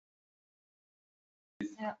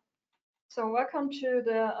Yeah. So welcome to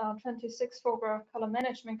the 26th Fogra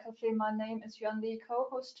Colourmanagement Café. My name is Yuan Li,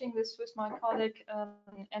 co-hosting this with my colleague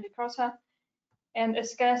Andy Crosser. And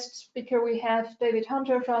as guest speaker, we have David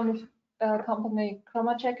Hunter from the company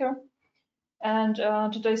Chroma Checker. And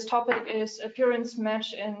today's topic is appearance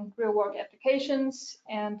match in real-world applications.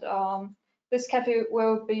 And this cafe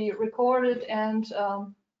will be recorded and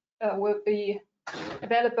will be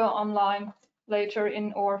available online later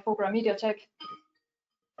in our Fogra Mediatek.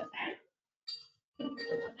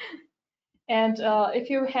 And if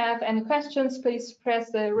you have any questions, please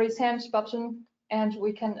press the raise hand button and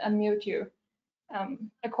we can unmute you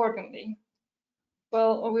accordingly.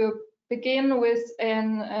 Well, we'll begin with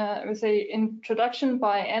an introduction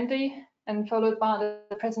by Andy and followed by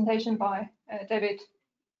the presentation by David.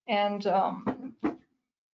 And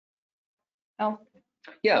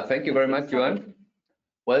yeah, thank you very much, Yuan.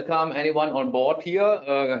 Welcome anyone on board here.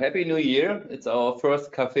 Happy New Year. It's our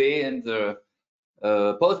first cafe in the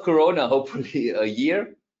post-corona, hopefully, a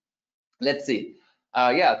year. Let's see.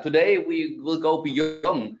 Yeah, today we will go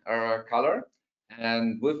beyond color.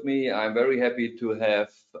 And with me, I'm very happy to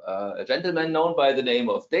have a gentleman known by the name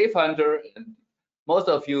of Dave Hunter. And most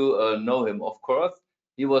of you know him, of course.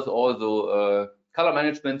 He was also a color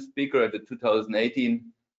management speaker at the 2018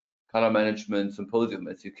 Color Management Symposium,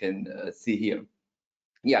 as you can see here.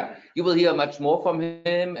 Yeah, you will hear much more from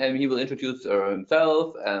him, and he will introduce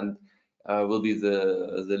himself and will be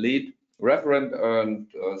the lead referent and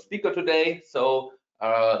speaker today. So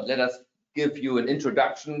let us give you an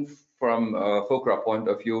introduction from a Fogra point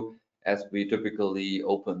of view, as we typically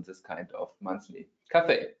open this kind of monthly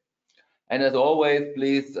cafe. And as always,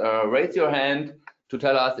 please raise your hand to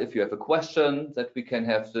tell us if you have a question, that we can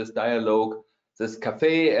have this dialogue, this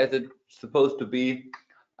cafe as it's supposed to be,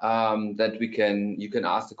 that you can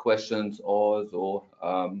ask the questions also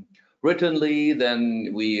writtenly, then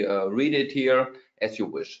we read it here as you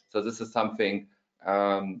wish. So this is something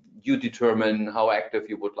you determine how active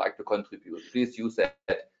you would like to contribute. Please use that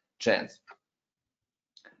chance.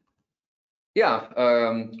 Yeah,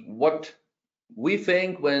 what we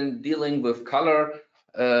think when dealing with color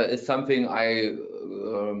is something I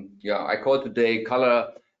call today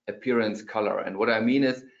color appearance color. And what I mean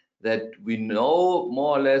is that we know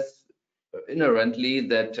more or less inherently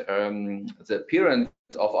that the appearance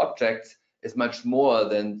of objects is much more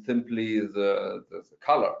than simply the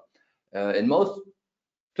color. In most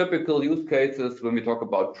typical use cases, when we talk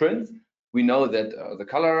about prints, we know that the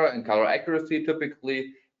color and color accuracy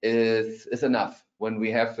typically is enough. When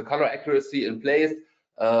we have the color accuracy in place,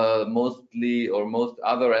 mostly or most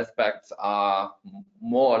other aspects are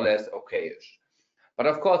more or less okay-ish. But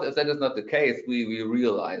of course, if that is not the case, we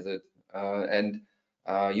realize it. And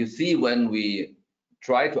you see, when we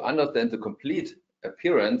try to understand the complete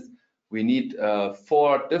appearance, we need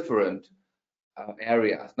 4 different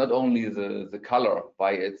areas, not only the color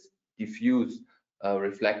by its diffuse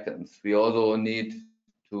reflectance. We also need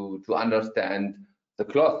to understand the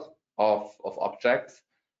cloth of objects.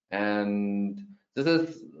 And this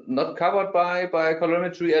is not covered by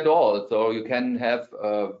colorimetry at all. So you can have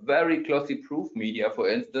a very glossy proof media, for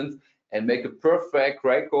instance, and make a perfect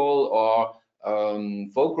Raycol or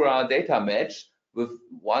Fogra data match with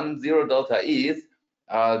 1,0 delta E's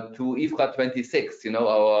to IFRA 26,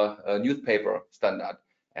 our newspaper standard.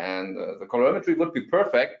 And the colorimetry would be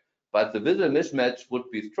perfect, but the visual mismatch would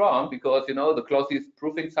be strong because, the glossy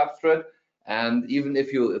proofing substrate. And even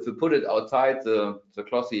if you put it outside the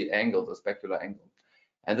glossy angle, the specular angle.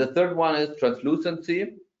 And the third one is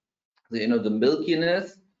translucency, the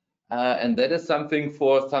milkiness, and that is something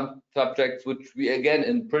for some subjects which we, again,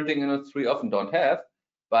 in printing industry often don't have.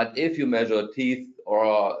 But if you measure teeth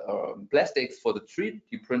or plastics for the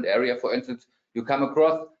 3D print area, for instance, you come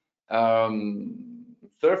across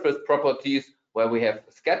surface properties where we have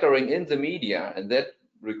scattering in the media, and that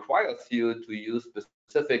requires you to use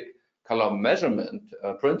specific color measurement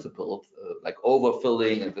principles like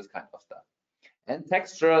overfilling and this kind of stuff. And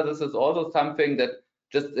texture, this is also something that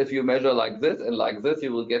just if you measure like this and like this,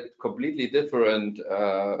 you will get completely different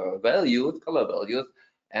values, color values,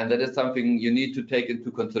 and that is something you need to take into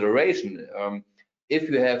consideration if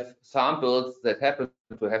you have samples that happen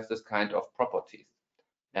to have this kind of properties.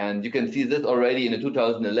 And you can see this already in the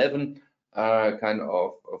 2011 kind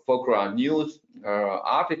of Fogra News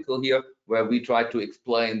article here, where we try to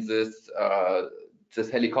explain this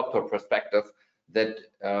helicopter perspective that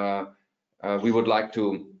we would like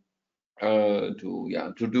to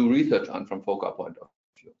do research on from Fogra point of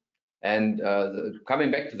view. And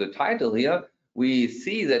coming back to the title here, we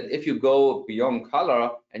see that if you go beyond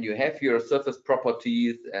color and you have your surface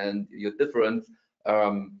properties and your different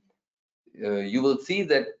you will see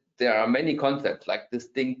that there are many concepts like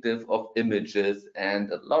distinctive of images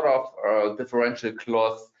and a lot of differential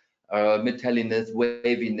gloss, metalliness,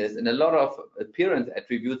 waviness, and a lot of appearance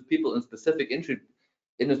attributes people in specific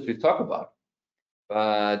industries talk about.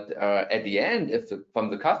 But at the end, from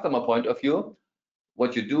the customer point of view,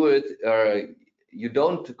 what you do is you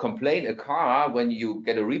don't complain a car when you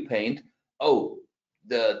get a repaint. Oh,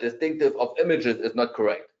 the distinctive of images is not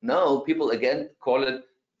correct. No, people again call it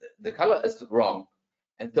the color is wrong.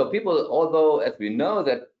 And so people, although as we know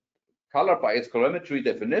that color by its colorimetry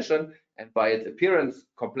definition and by its appearance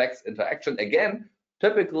complex interaction, again,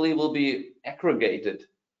 typically will be aggregated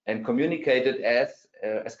and communicated as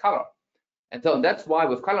color. And so that's why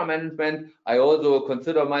with color management, I also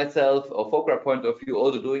consider myself, or Fogra point of view,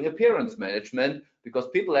 also doing appearance management, because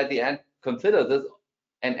people at the end consider this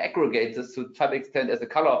and aggregate this to some extent as a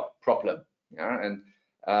color problem. Yeah, and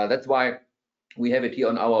that's why we have it here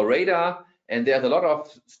on our radar. And there's a lot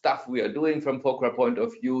of stuff we are doing from Fogra point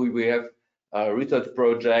of view. We have research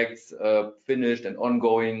projects finished and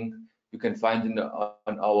ongoing. You can find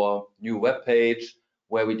on our new webpage,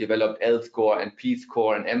 where we developed L-score and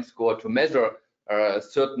P-score and M-score to measure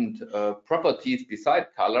certain properties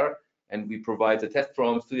beside color, and we provide the test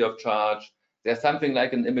forms free of charge. There's something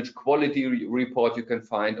like an image quality report you can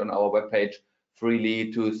find on our webpage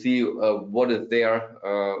freely to see what is there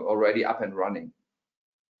already up and running.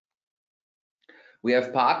 We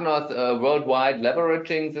have partners worldwide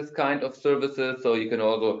leveraging this kind of services, so you can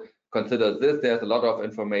also consider this. There's a lot of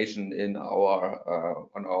information in our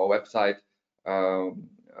on our website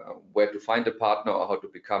where to find a partner or how to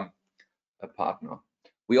become a partner.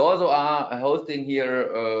 We also are hosting here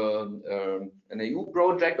an EU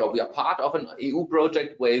project, or we are part of an EU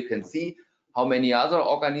project where you can see how many other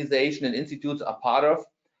organizations and institutes are part of.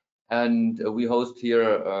 And we host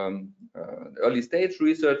here an early stage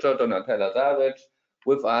researcher, Donatella Savage,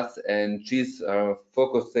 with us, and she's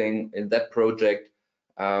focusing in that project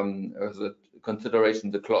as a consideration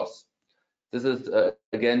the clause. This is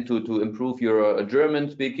again to improve your German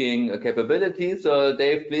speaking capabilities. So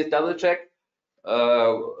Dave, please double check.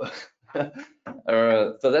 So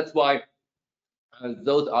that's why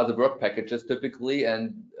those are the work packages typically,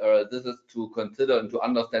 and this is to consider and to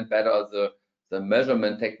understand better the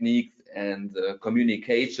measurement techniques and the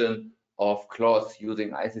communication of clause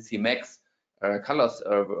using ICC Max color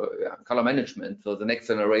management, so the next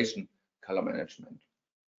generation color management.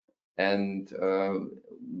 And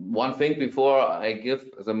one thing before I give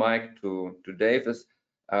the mic to Dave is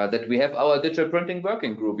that we have our digital printing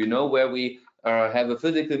working group, you know, where we have a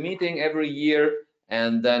physical meeting every year,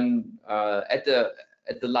 and then at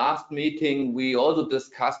the last meeting we also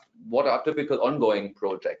discussed what are typical ongoing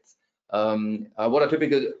projects, what are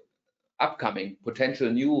typical upcoming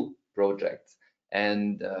potential new projects.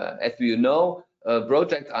 And as you know,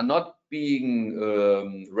 projects are not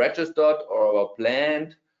being registered or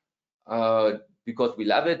planned because we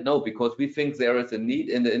love it. No, because we think there is a need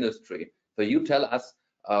in the industry. So you tell us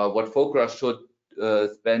what Fogra should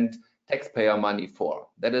spend taxpayer money for.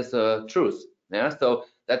 That is the truth. Yeah. So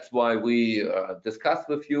that's why we discuss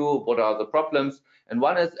with you what are the problems. And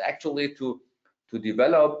one is actually to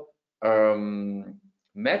develop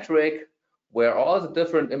metric where all the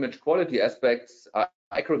different image quality aspects are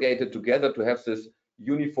aggregated together to have this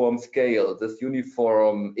uniform scale, this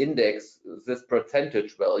uniform index, this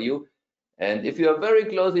percentage value. And if you are very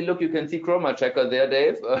closely look, you can see Chroma Checker there,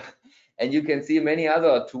 Dave, and you can see many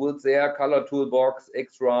other tools there: Color Toolbox,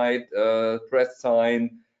 X-Rite, Press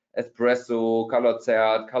Sign, Espresso, Color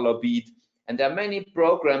Cert, Color Beat, and there are many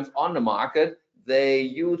programs on the market. They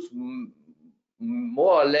use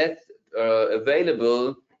more or less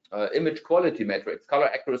available image quality metrics, color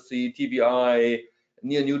accuracy, TBI,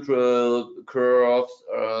 near neutral curves,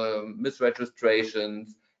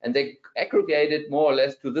 misregistrations, and they aggregate it more or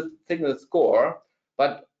less to this single score.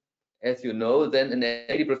 But as you know, then an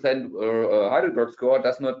 80% Heidelberg score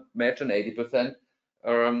does not match an 80%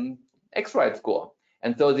 X-Rite score.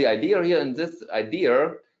 And so the idea here in this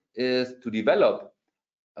idea is to develop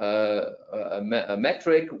a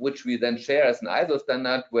metric which we then share as an ISO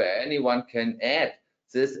standard, where anyone can add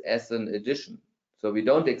this as an addition. So we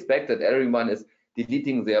don't expect that everyone is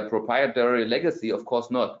deleting their proprietary legacy, of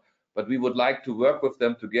course not, but we would like to work with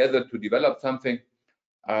them together to develop something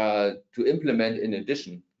to implement in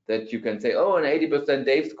addition, that you can say, oh, an 80%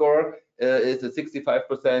 Dave score is a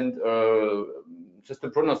 65%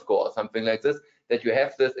 System Pruner score, or something like this, that you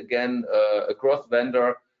have this again a cross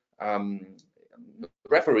vendor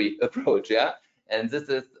referee approach. Yeah, and this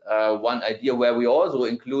is one idea where we also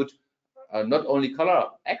include not only color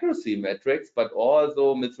accuracy metrics, but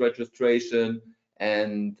also misregistration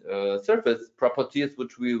and surface properties,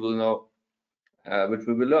 which we will know, which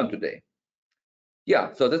we will learn today.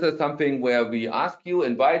 Yeah, so this is something where we ask you,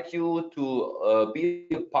 invite you to be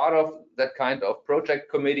a part of that kind of project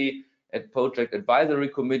committee and project advisory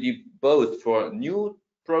committee, both for new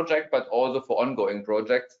project but also for ongoing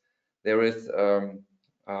projects. There is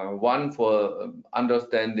one for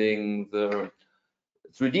understanding the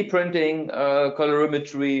 3D printing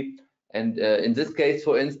colorimetry, and in this case,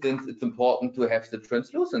 for instance, it's important to have the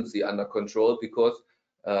translucency under control, because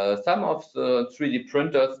some of the 3D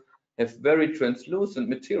printers have very translucent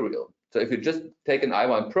material. So if you just take an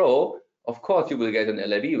i1 Pro, of course you will get an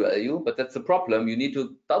LAB value, but that's the problem. You need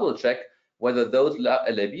to double check whether those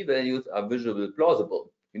LAB values are visually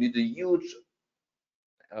plausible. You need a huge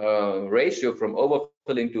ratio from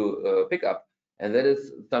overfilling to pickup, and that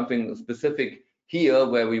is something specific here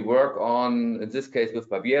where we work on, in this case with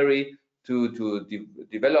Barbieri, to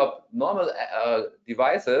develop normal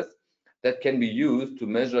devices that can be used to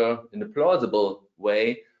measure in a plausible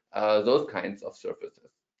way those kinds of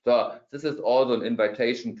surfaces. So this is also an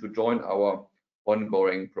invitation to join our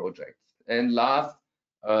ongoing projects. And last,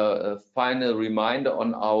 a final reminder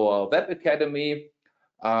on our Web Academy,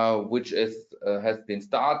 which has been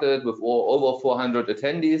started with over 400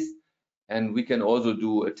 attendees, and we can also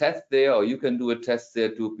do a test there, or you can do a test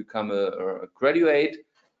there to become a graduate.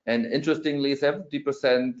 And interestingly,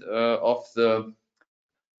 70% of the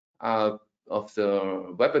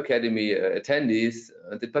Web Academy attendees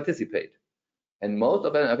did participate, and most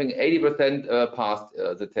of them, I think 80% passed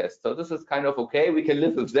the test. So this is kind of okay. We can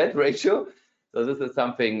live with that ratio. So this is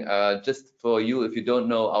something just for you. If you don't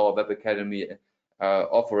know our Web Academy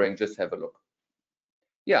offering, just have a look.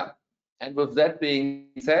 Yeah, and with that being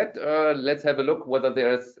said, let's have a look whether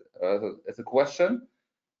there's a question,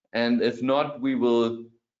 and if not, we will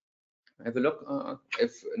have a look.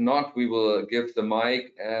 If not, we will give the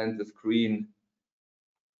mic and the screen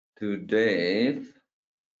to Dave.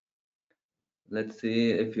 Let's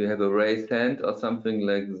see if you have a raised hand or something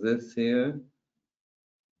like this here.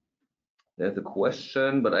 There's a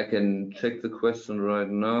question, but I can check the question right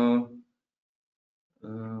now.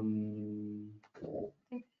 I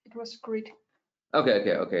think it was great. Okay,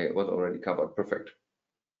 it was already covered. Perfect.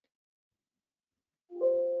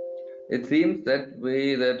 It seems that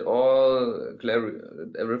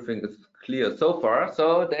everything is clear so far.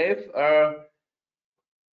 So Dave,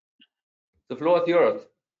 the floor is yours.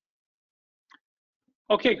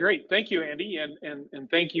 Okay, great. Thank you, Andy, and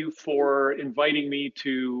thank you for inviting me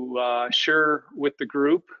to share with the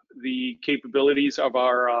group the capabilities of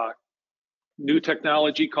our new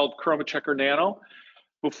technology called ChromaChecker Nano.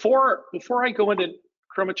 Before I go into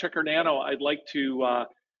ChromaChecker Nano, I'd like to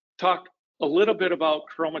talk a little bit about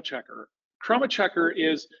ChromaChecker. ChromaChecker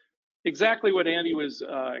is exactly what Andy was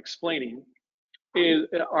explaining.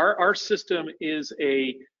 Our system is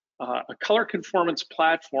a color conformance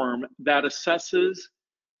platform that assesses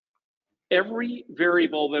every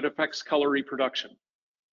variable that affects color reproduction.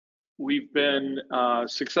 We've been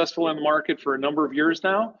successful in the market for a number of years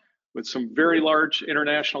now with some very large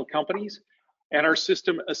international companies, and our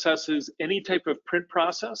system assesses any type of print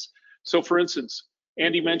process. So for instance,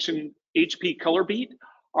 Andy mentioned HP color beat.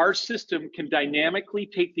 Our system can dynamically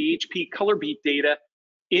take the HP color beat data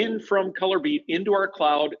in from color beat into our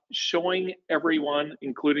cloud, showing everyone,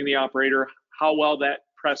 including the operator, how well that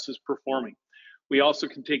press is performing. We also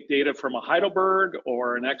can take data from a Heidelberg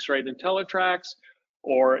or an X-Rite IntelliTrax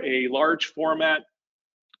or a large format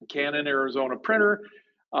Canon Arizona printer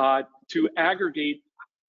to aggregate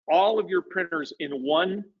all of your printers in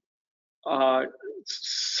one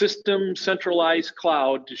system centralized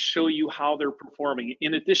cloud to show you how they're performing.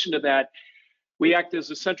 In addition to that, we act as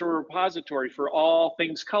a central repository for all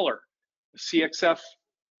things color, CXF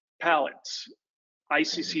palettes,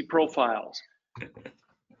 ICC profiles,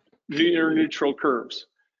 neutral curves.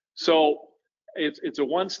 So it's a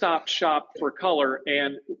one-stop shop for color,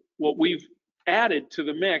 and what we've added to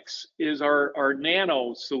the mix is our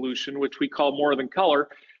nano solution, which we call More Than Color,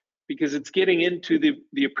 because it's getting into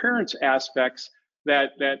the appearance aspects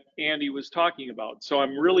that Andy was talking about. So I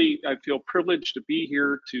feel privileged to be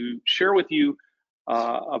here to share with you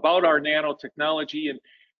about our nanotechnology,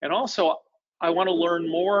 and also I want to learn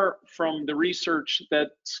more from the research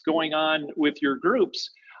that's going on with your groups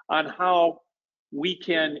on how we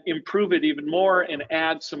can improve it even more and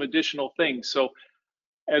add some additional things. So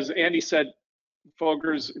as Andy said,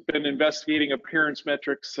 Fogra's been investigating appearance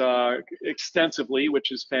metrics extensively,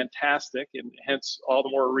 which is fantastic, and hence all the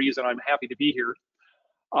more reason I'm happy to be here.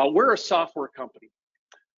 We're a software company.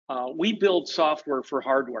 We build software for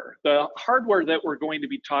hardware. The hardware that we're going to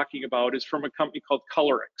be talking about is from a company called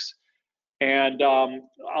Colorix. And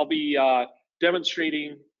I'll be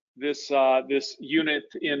demonstrating this this unit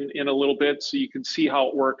in a little bit so you can see how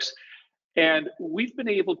it works. And we've been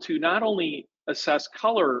able to not only assess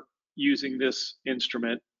color using this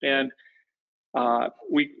instrument, and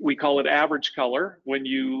we call it average color when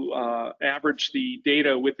you average the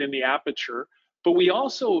data within the aperture, but we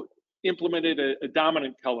also implemented a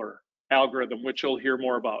dominant color algorithm, which you'll hear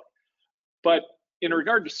more about. But in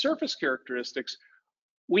regard to surface characteristics,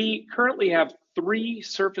 we currently have 3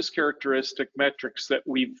 surface characteristic metrics that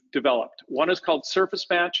we've developed. One is called surface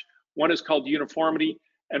match, one is called uniformity,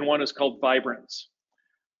 and one is called vibrance.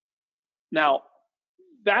 Now,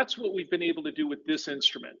 that's what we've been able to do with this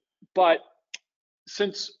instrument. But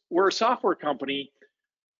since we're a software company,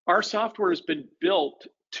 our software has been built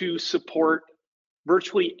to support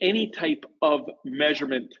virtually any type of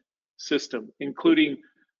measurement system, including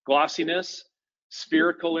glossiness,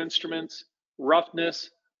 spherical instruments,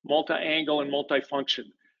 roughness, multi-angle, and multifunction.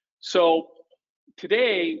 So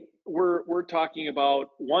today, we're talking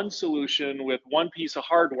about one solution with one piece of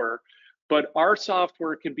hardware, but our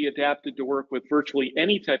software can be adapted to work with virtually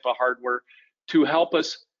any type of hardware to help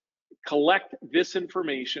us collect this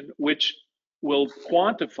information, which will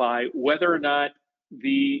quantify whether or not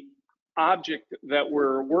the object that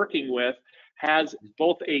we're working with has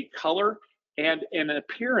both a color and an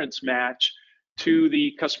appearance match to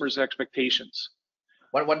the customer's expectations.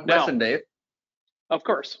 One question, Now, Dave. Of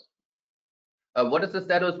course. What is the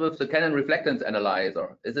status with the Canon reflectance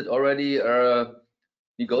analyzer? Is it already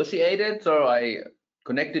negotiated? So I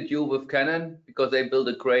connected you with Canon because they built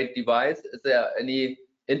a great device. Is there any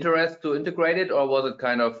interest to integrate it, or was it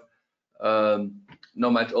kind of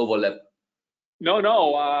not much overlap?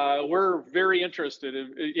 No, we're very interested.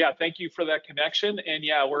 Yeah, thank you for that connection. And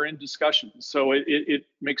yeah, we're in discussion. So it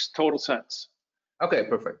makes total sense. Okay,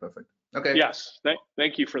 perfect. Okay. Yes,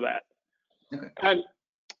 thank you for that. Okay. And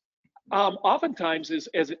oftentimes,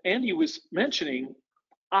 as Andy was mentioning,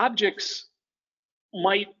 objects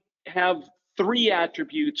might have 3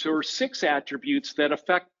 attributes or 6 attributes that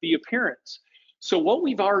affect the appearance. So what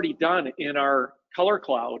we've already done in our Color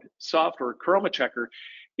Cloud software, Chroma Checker,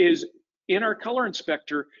 is in our color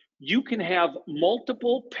inspector, you can have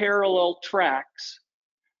multiple parallel tracks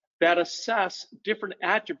that assess different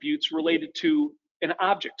attributes related to an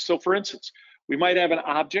object. So for instance, we might have an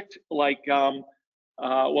object like,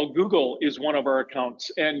 well, Google is one of our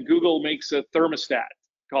accounts, and Google makes a thermostat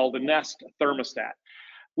called a Nest thermostat.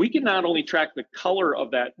 We can not only track the color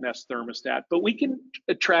of that Nest thermostat, but we can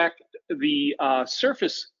track the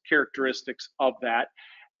surface characteristics of that,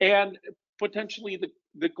 and potentially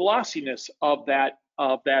the glossiness of that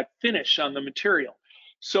finish on the material.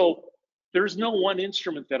 So there's no one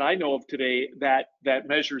instrument that I know of today that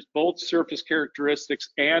measures both surface characteristics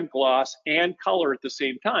and gloss and color at the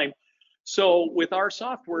same time. So with our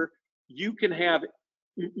software, you can have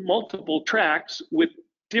multiple tracks with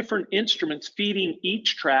different instruments feeding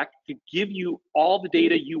each track to give you all the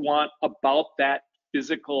data you want about that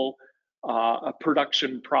physical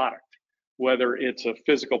production product, whether it's a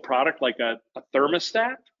physical product like a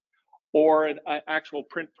thermostat or an actual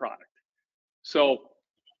print product. So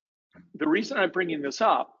the reason I'm bringing this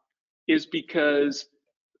up is because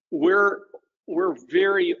we're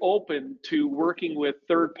very open to working with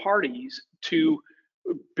third parties to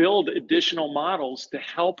build additional models to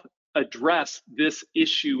help address this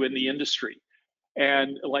issue in the industry.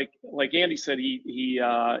 And like Andy said, he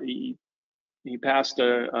passed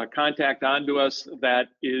a contact on to us that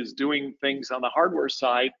is doing things on the hardware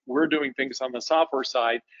side. We're doing things on the software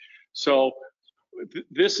side. So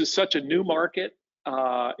this is such a new market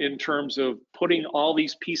in terms of putting all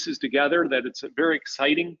these pieces together that it's a very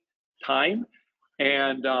exciting time.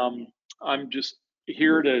 And I'm just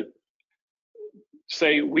here to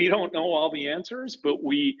say we don't know all the answers, but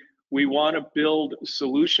we want to build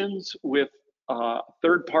solutions with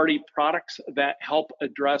third-party products that help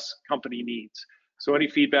address company needs. So any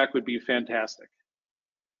feedback would be fantastic.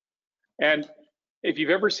 And if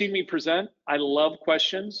you've ever seen me present, I love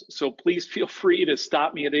questions. So please feel free to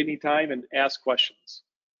stop me at any time and ask questions.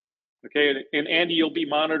 Okay, and Andy, you'll be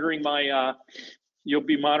monitoring my,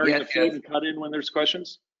 the feed and cut in when there's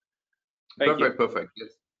questions. Perfect. Yes.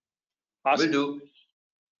 Awesome. Will do.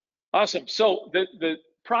 Awesome. So the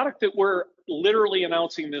product that we're literally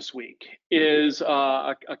announcing this week is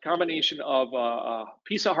a combination of a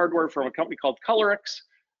piece of hardware from a company called Colorix,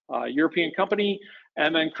 a European company,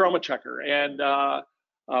 and then Chroma Checker. And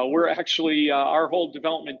we're actually, our whole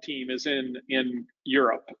development team is in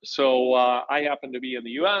Europe. So I happen to be in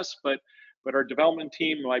the US, but our development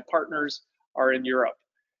team, my partners, are in Europe.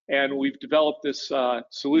 And we've developed this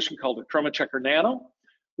solution called the Chroma Checker Nano,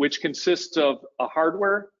 which consists of a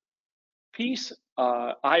hardware piece,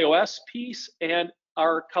 iOS piece, and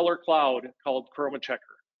our color cloud called Chroma Checker.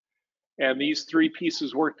 And these three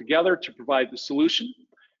pieces work together to provide the solution.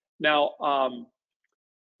 Now,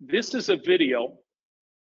 this is a video.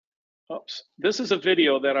 Oops, this is a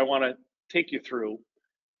video that I want to take you through,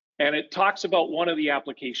 and it talks about one of the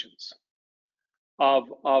applications of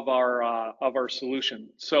our solution.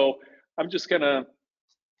 So I'm just going to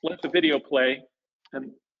let the video play and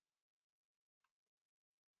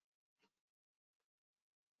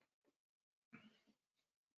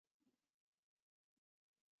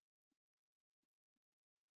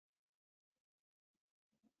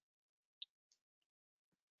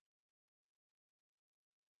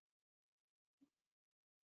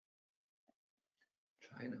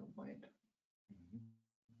China white.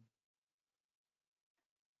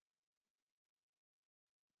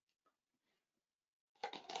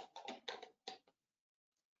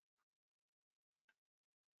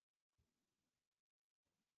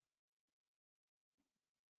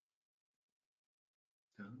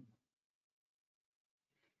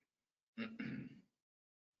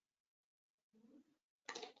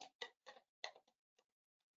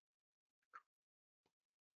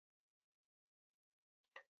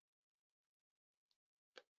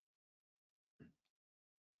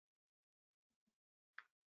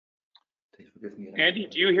 Andy,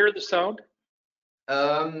 do you hear the sound?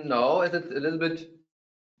 No, is it a little bit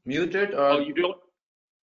muted or? Oh, you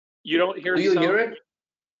don't hear Do the you sound? hear it?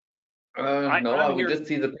 No, I will just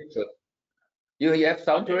see the picture. You have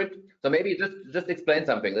sound to it? So maybe just explain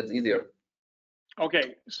something. That's easier.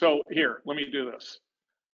 Okay, so here, let me do this.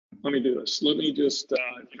 Let me just,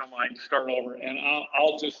 if you don't mind, start over, and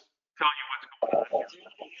I'll just tell you what's going on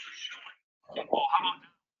here. Oh, how about now?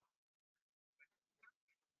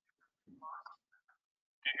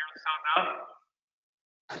 Do you hear the sound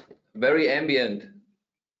now? Very ambient.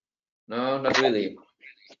 No, not really.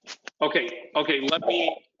 Okay,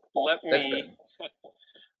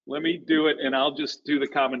 let me do it, and I'll just do the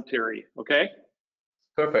commentary, okay?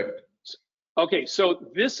 Perfect. Okay,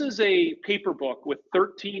 so this is a paper book with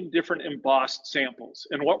 13 different embossed samples,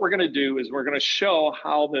 and what we're going to do is we're going to show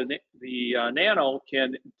how the Nano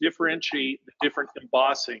can differentiate the different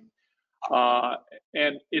embossing,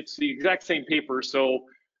 and it's the exact same paper, so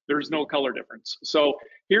there's no color difference. So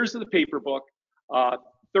here's the paper book,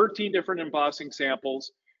 13 different embossing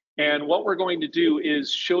samples, and what we're going to do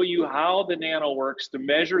is show you how the Nano works to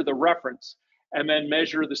measure the reference and then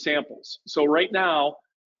measure the samples. So right now,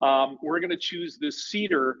 we're going to choose this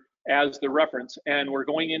cedar as the reference, and we're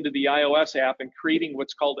going into the iOS app and creating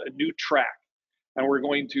what's called a new track. And we're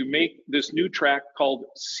going to make this new track called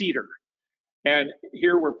cedar. And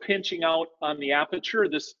here we're pinching out on the aperture.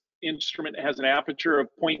 This instrument has an aperture of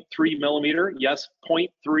 0.3 millimeter. Yes,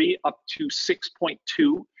 0.3 up to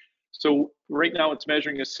 6.2. So right now it's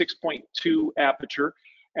measuring a 6.2 aperture.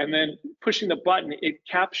 And then pushing the button, it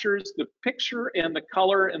captures the picture and the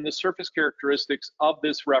color and the surface characteristics of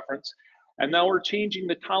this reference. And now we're changing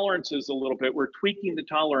the tolerances a little bit. We're tweaking the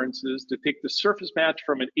tolerances to take the surface match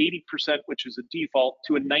from an 80%, which is a default,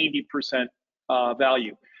 to a 90%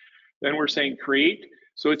 value. Then we're saying create.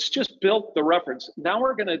 So it's just built the reference. Now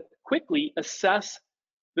we're going to quickly assess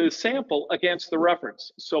the sample against the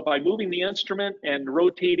reference. So by moving the instrument and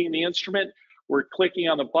rotating the instrument, we're clicking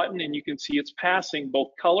on the button, and you can see it's passing both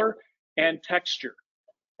color and texture.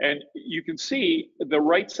 And you can see the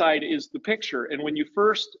right side is the picture. And when you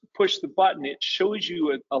first push the button, it shows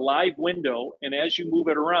you a live window. And as you move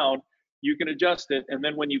it around, you can adjust it. And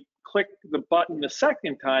then when you click the button the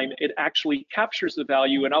second time, it actually captures the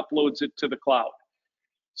value and uploads it to the cloud.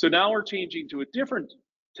 So now we're changing to a different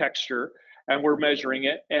texture, and we're measuring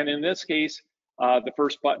it. And in this case, the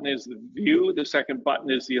first button is the view, the second button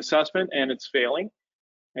is the assessment, and it's failing.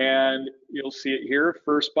 And you'll see it here.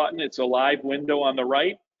 First button, it's a live window on the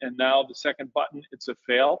right, and now the second button, it's a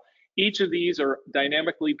fail. Each of these are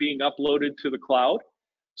dynamically being uploaded to the cloud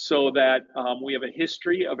so that we have a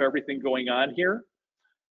history of everything going on here.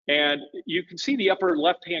 And you can see the upper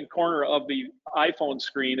left-hand corner of the iPhone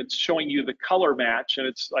screen. It's showing you the color match, and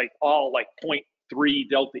it's like all like 0.3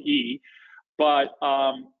 delta E. But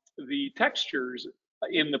the textures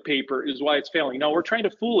in the paper is why it's failing. Now we're trying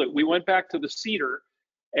to fool it. We went back to the cedar,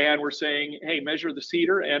 and we're saying, hey, measure the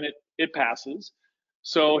cedar, and it passes.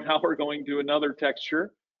 So now we're going to another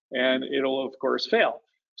texture, and it'll of course fail.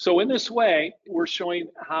 So in this way, we're showing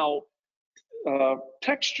how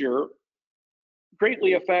texture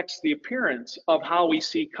greatly affects the appearance of how we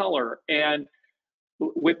see color. And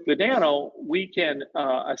with the Nano, we can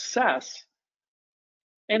assess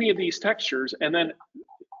any of these textures and then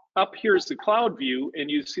up here is the cloud view,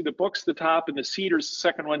 and you see the book's the top and the cedar's the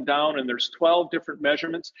second one down, and there's 12 different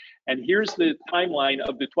measurements. And here's the timeline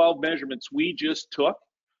of the 12 measurements we just took.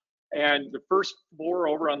 And the first 4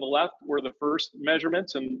 over on the left were the first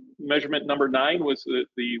measurements, and measurement number 9 was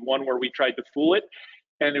the one where we tried to fool it.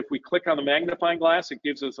 And if we click on the magnifying glass, it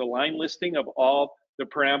gives us a line listing of all the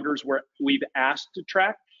parameters where we've asked to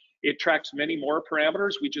track. It tracks many more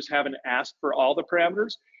parameters. We just haven't asked for all the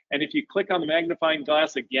parameters. And if you click on the magnifying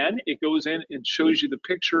glass again, it goes in and shows you the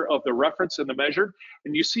picture of the reference and the measured.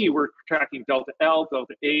 And you see we're tracking delta L,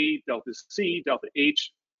 delta A, delta C, delta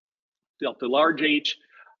H, delta large H,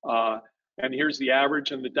 and here's the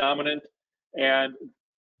average and the dominant. And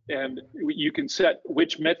you can set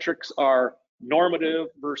which metrics are normative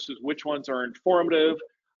versus which ones are informative.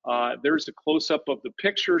 There's a close-up of the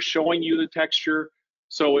picture showing you the texture.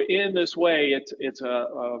 So in this way, it's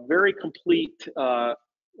a very complete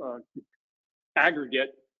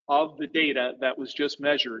aggregate of the data that was just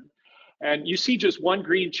measured. And you see just one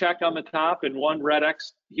green check on the top and one red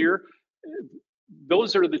X here.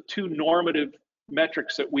 Those are the 2 normative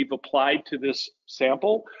metrics that we've applied to this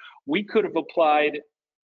sample. We could have applied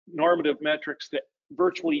normative metrics to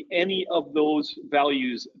virtually any of those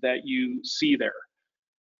values that you see there.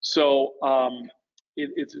 So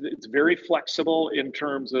it's very flexible in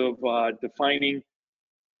terms of defining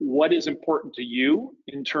what is important to you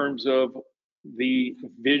in terms of the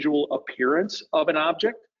visual appearance of an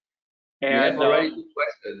object. And already 2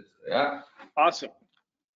 questions. Yeah. Awesome.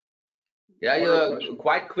 Yeah, you're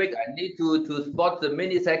quite quick. I need to spot the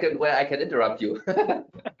millisecond where I can interrupt you. Okay,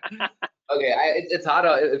 it's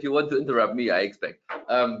harder if you want to interrupt me, I expect.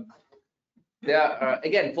 Again,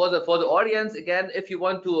 for the audience, again, if you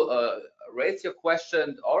want to raise your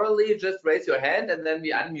question orally, just raise your hand and then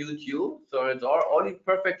we unmute you. So it's only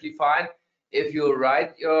perfectly fine. If you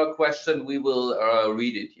write your question, we will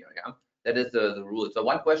read it here. Yeah, that is the rule. So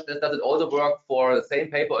one question is, does it also work for the same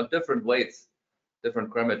paper on different weights, different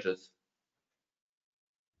grammages?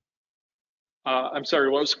 I'm sorry,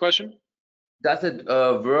 what was the question? Does it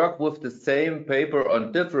work with the same paper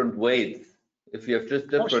on different weights if you have just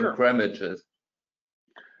different grammages?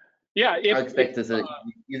 Yeah, I expect this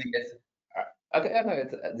easy guess. Okay,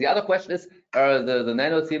 the other question is, the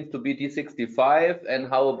Nano seems to be D65, and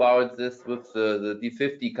how about this with the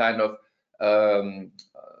D50 kind of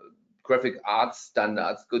graphic arts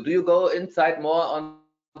standards? Do you go inside more on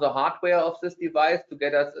the hardware of this device to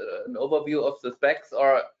get us an overview of the specs,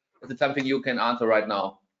 or is it something you can answer right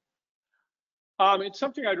now? It's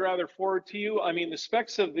something I'd rather forward to you. I mean, the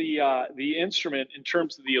specs of the instrument in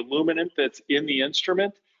terms of the illuminant that's in the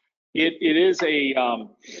instrument, it is a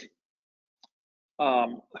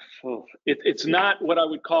it's not what I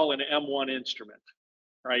would call an M1 instrument,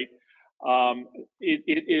 right?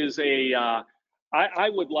 It is a I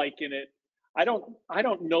would liken it. I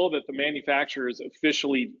don't know that the manufacturer has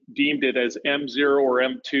officially deemed it as M0 or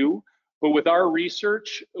M2, but with our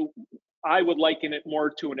research, I would liken it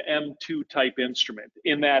more to an M2 type instrument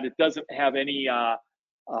in that it doesn't have any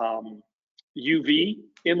UV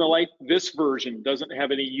in the light. This version doesn't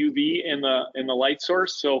have any UV in the light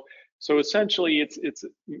source. So essentially, it's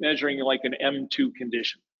measuring like an M2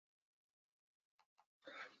 condition.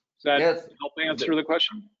 Does that help answer the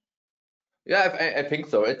question? Yeah, I think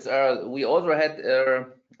so. It's we also had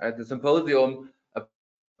at the symposium a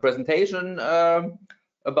presentation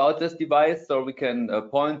about this device, so we can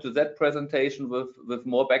point to that presentation with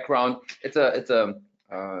more background. It's an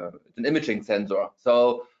imaging sensor,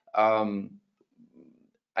 so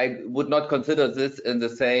I would not consider this in the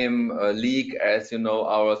same league as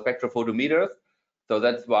our spectrophotometers. So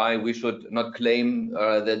that's why we should not claim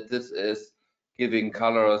that this is giving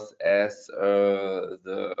colors as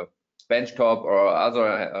the benchtop or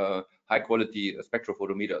other high quality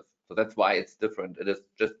spectrophotometers. So that's why it's different. It is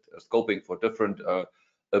just scoping for different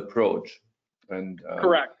approach. And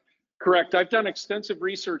correct. I've done extensive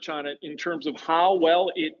research on it in terms of how well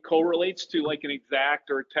it correlates to like an Exact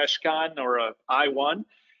or a Teshcon or a I1,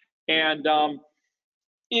 and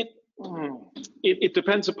it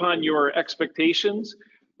depends upon your expectations,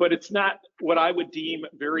 but it's not what I would deem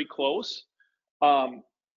very close.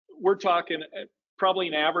 We're talking probably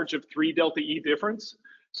an average of 3 delta E difference,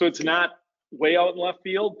 so it's not way out in left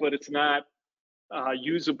field, but it's not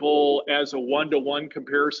usable as a one-to-one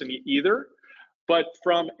comparison either. But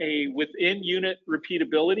from a within unit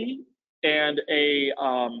repeatability and a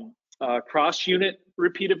cross unit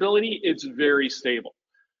repeatability, it's very stable.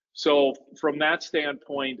 So from that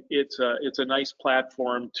standpoint, it's a nice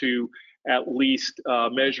platform to at least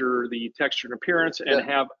measure the texture and appearance and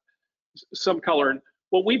have some color. And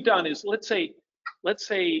what we've done is, let's say let's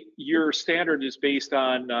say your standard is based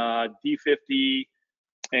on D50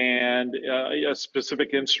 and a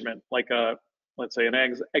specific instrument, like let's say an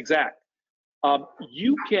exact.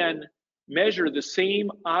 You can measure the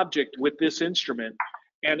same object with this instrument,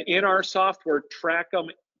 and in our software, track them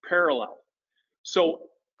parallel. So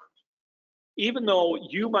even though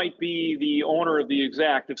you might be the owner of the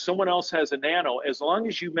exact, if someone else has a nano, as long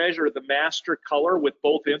as you measure the master color with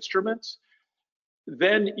both instruments,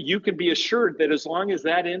 then you can be assured that as long as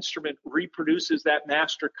that instrument reproduces that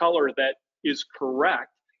master color that is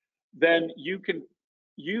correct, then you can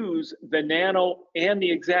use the nano and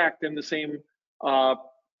the exact in the same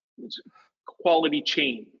quality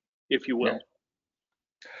chain, if you will.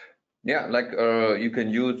 Yeah, like you can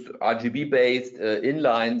use RGB-based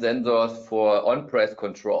inline sensors for on-press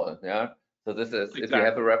control. Yeah, so this is if you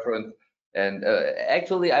have a reference. And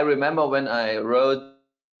actually, I remember when I wrote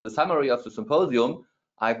the summary of the symposium,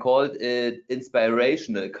 I called it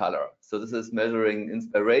inspirational color. So this is measuring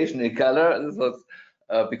inspirational color. This was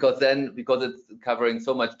because it's covering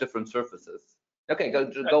so much different surfaces. Okay,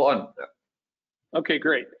 go on. Okay,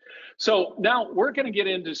 great. So now we're going to get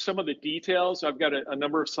into some of the details. I've got a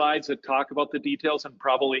number of slides that talk about the details and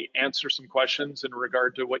probably answer some questions in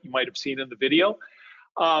regard to what you might have seen in the video.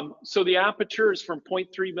 So the aperture is from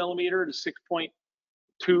 0.3 millimeter to 6.2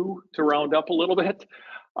 to round up a little bit.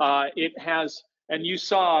 It has, and you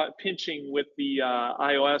saw pinching with the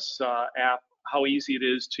iOS app, how easy it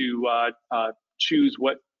is to choose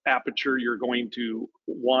what aperture you're going to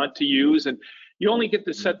want to use. And you only get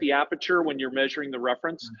to set the aperture when you're measuring the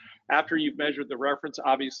reference. After you've measured the reference,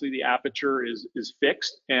 obviously the aperture is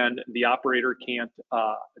fixed and the operator can't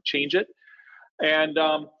change it. And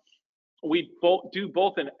we do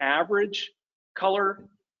both an average color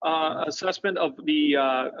assessment of the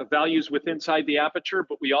values inside the aperture,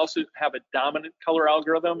 but we also have a dominant color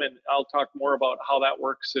algorithm, and I'll talk more about how that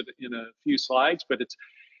works in a few slides, but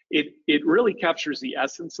it really captures the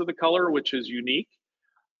essence of the color, which is unique.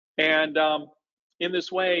 And in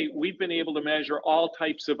this way, we've been able to measure all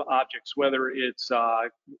types of objects, whether it's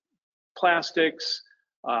plastics,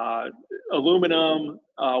 aluminum,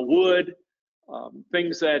 wood,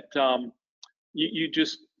 things that you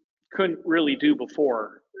just couldn't really do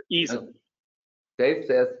before easily. Dave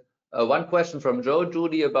says, one question from Joe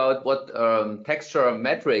Judy about what texture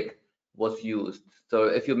metric was used. So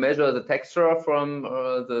if you measure the texture from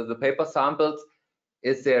the paper samples,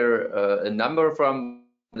 is there a number from,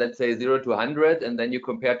 let's say, 0 to 100, and then you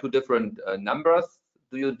compare two different numbers?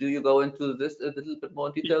 Do you go into this a little bit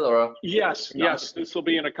more detail, or? Yes, yes. This will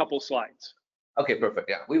be in a couple slides. Okay, perfect.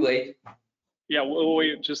 Yeah, we wait. Yeah, we'll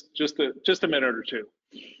wait just a minute or two.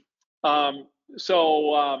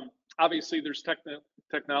 Obviously, there's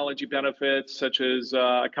technology benefits such as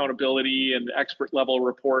accountability and expert level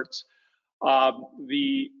reports.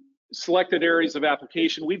 The selected areas of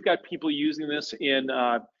application, we've got people using this in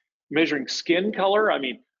measuring skin color. I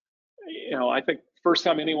mean, you know, I think first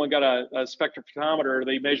time anyone got a spectrophotometer,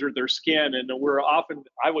 they measured their skin, and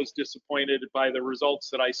I was disappointed by the results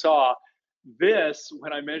that I saw. This,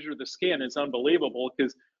 when I measure the skin, is unbelievable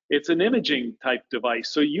because it's an imaging type device.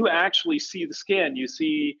 So you actually see the skin. You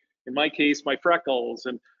see, in my case, my freckles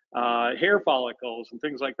and hair follicles and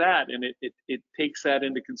things like that, and it takes that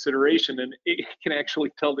into consideration, and it can actually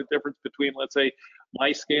tell the difference between, let's say,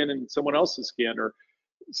 my skin and someone else's skin, or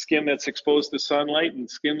skin that's exposed to sunlight and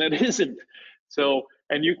skin that isn't. So,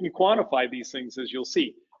 and you can quantify these things, as you'll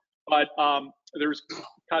see. But there's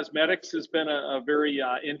cosmetics has been a very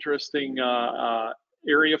interesting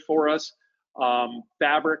area for us.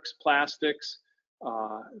 Fabrics, plastics,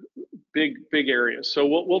 big areas. So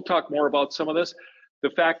we'll talk more about some of this.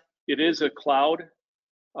 The fact it is a cloud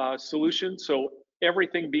solution, so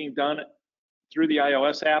everything being done through the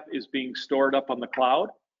iOS app is being stored up on the cloud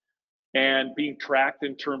and being tracked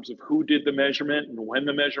in terms of who did the measurement and when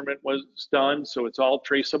the measurement was done, so it's all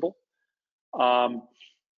traceable.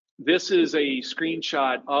 This is a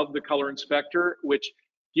screenshot of the color inspector, which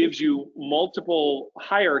gives you multiple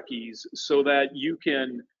hierarchies so that you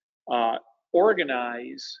can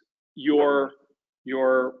organize your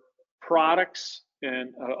products.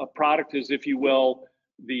 And a product is, if you will,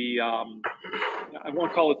 the I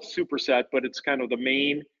won't call it the superset, but it's kind of the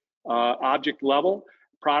main object level.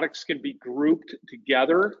 Products can be grouped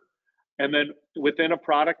together, and then within a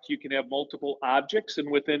product you can have multiple objects, and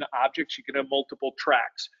within objects you can have multiple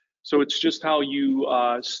tracks. So it's just how you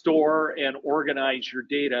store and organize your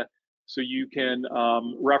data so you can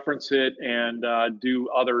reference it and do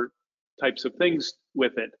other types of things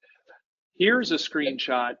with it. Here's a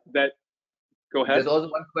screenshot that, go ahead. There's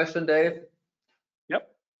also one question, Dave. Yep.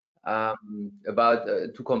 about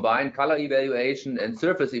to combine color evaluation and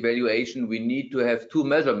surface evaluation, we need to have two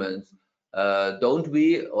measurements, don't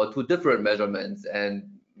we? Or two different measurements. And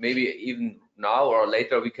maybe even now or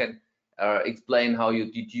later we can explain how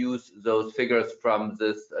you deduce those figures from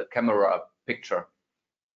this camera picture.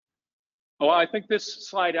 Well, I think this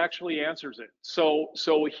slide actually answers it. So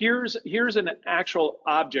here's an actual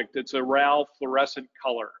object. It's a RAL fluorescent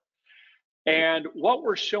color. And what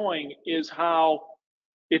we're showing is how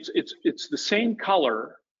it's the same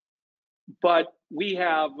color, but we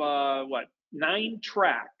have 9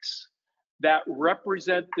 tracks that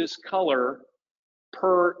represent this color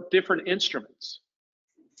per different instruments.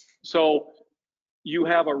 So you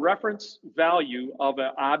have a reference value of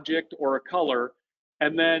an object or a color,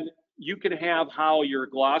 and then you can have how your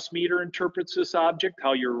gloss meter interprets this object,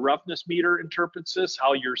 how your roughness meter interprets this,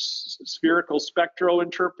 how your spherical spectro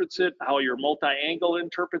interprets it, how your multi-angle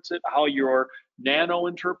interprets it, how your nano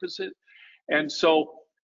interprets it. And so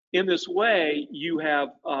in this way, you have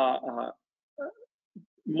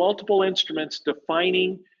multiple instruments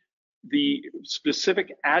defining the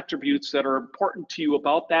specific attributes that are important to you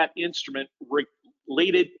about that instrument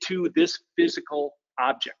related to this physical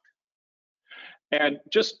object. And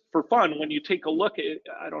just for fun, when you take a look at it,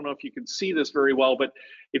 I don't know if you can see this very well, but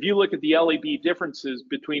if you look at the LEB differences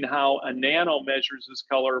between how a nano measures this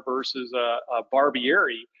color versus a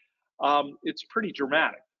Barbieri, it's pretty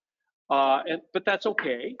dramatic. But that's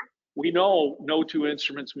okay. We know no two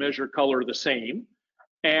instruments measure color the same.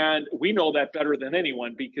 And we know that better than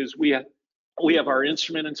anyone because we have our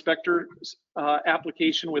instrument inspector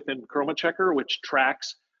application within ChromaChecker, which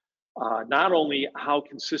tracks not only how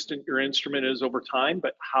consistent your instrument is over time,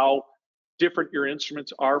 but how different your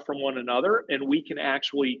instruments are from one another. And we can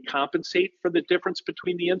actually compensate for the difference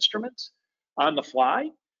between the instruments on the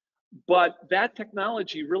fly. But that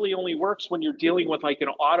technology really only works when you're dealing with like an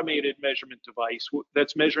automated measurement device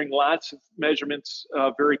that's measuring lots of measurements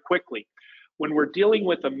very quickly. When we're dealing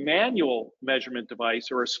with a manual measurement device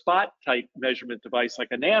or a spot type measurement device like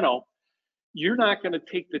a nano, you're not going to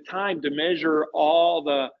take the time to measure all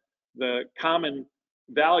the common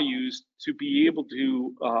values to be able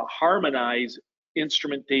to harmonize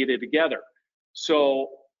instrument data together. So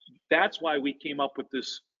that's why we came up with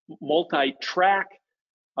this multi-track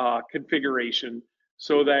configuration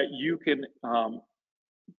so that you can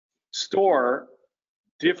store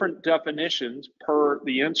different definitions per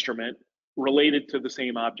the instrument related to the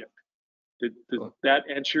same object. Did that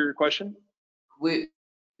answer your question?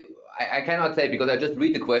 I cannot say because I just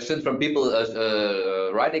read the questions from people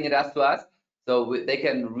writing it to us. So they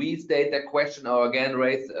can restate their question or again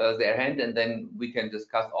raise their hand, and then we can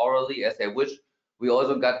discuss orally as they wish. We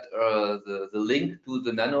also got the link to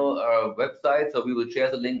the Nano website, so we will share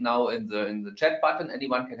the link now in the chat button.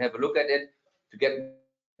 Anyone can have a look at it to get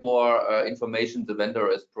more information the vendor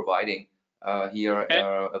is providing here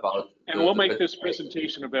about. And we'll make this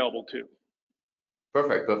presentation available too.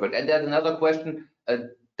 Perfect. And there's another question.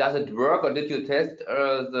 Does it work, or did you test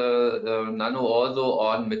the Nano also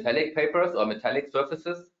on metallic papers or metallic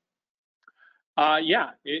surfaces?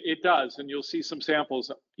 Yeah, it does, and you'll see some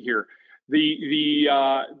samples here. The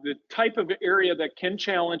type of area that can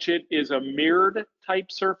challenge it is a mirrored type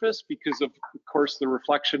surface because of course, the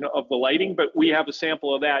reflection of the lighting, but we have a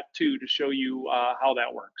sample of that too to show you how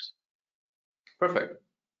that works. Perfect.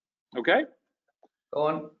 Okay. Go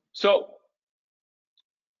on. So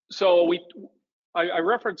I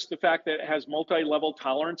referenced the fact that it has multi-level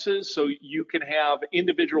tolerances, so you can have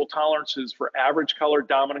individual tolerances for average color,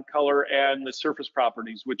 dominant color, and the surface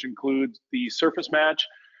properties, which includes the surface match,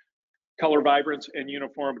 color vibrance, and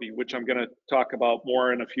uniformity, which I'm going to talk about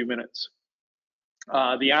more in a few minutes.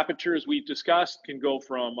 The aperture, as we've discussed, can go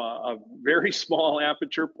from a very small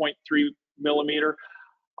aperture, 0.3 millimeter,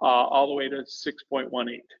 all the way to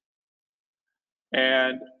 6.18.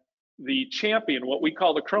 And the champion, what we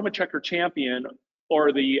call the ChromaChecker champion,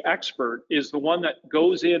 or the expert, is the one that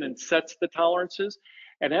goes in and sets the tolerances.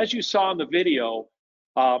 And as you saw in the video,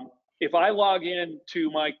 if I log in to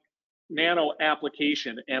my Nano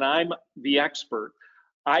application and I'm the expert,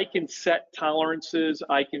 I can set tolerances,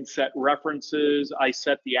 I can set references, I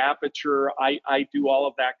set the aperture, I do all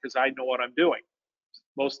of that because I know what I'm doing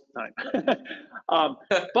most of the time.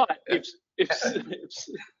 But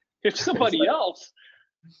if somebody else,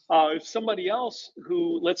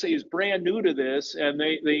 who, let's say, is brand new to this and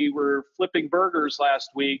they were flipping burgers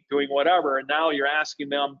last week, doing whatever, and now you're asking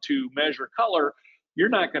them to measure color, you're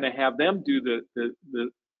not going to have them do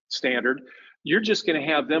the standard. You're just going to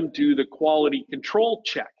have them do the quality control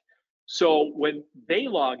check. So when they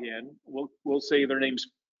log in, we'll say their name's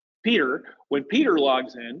Peter. When Peter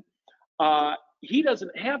logs in, he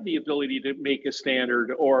doesn't have the ability to make a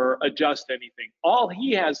standard or adjust anything. All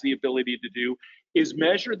he has the ability to do is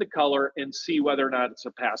measure the color and see whether or not it's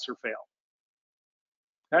a pass or fail.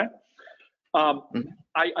 Okay.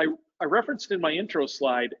 I referenced in my intro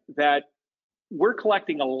slide that we're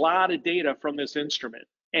collecting a lot of data from this instrument,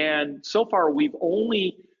 and so far we've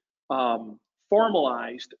only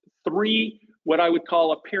formalized 3 what I would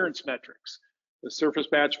call appearance metrics: the surface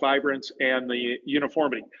match, vibrance, and the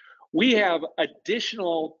uniformity. We have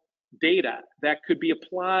additional data that could be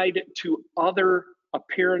applied to other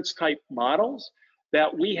appearance type models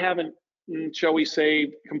that we haven't, shall we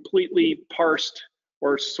say, completely parsed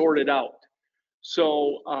or sorted out.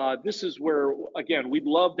 So this is where, again, we'd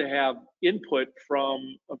love to have input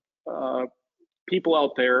from people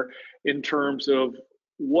out there in terms of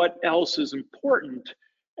what else is important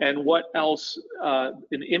and what else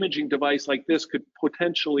an imaging device like this could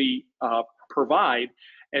potentially provide,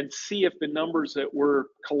 and see if the numbers that we're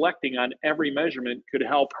collecting on every measurement could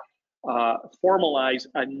help formalize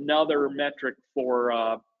another metric for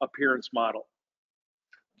appearance model.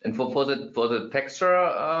 And for the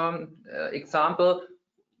texture example,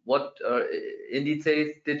 what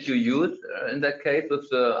indices did you use in that case with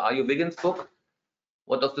the Are You Wiggins book?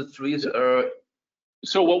 What of the 3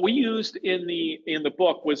 So what we used in the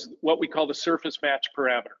book was what we call the surface match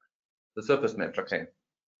parameter. The surface match, okay.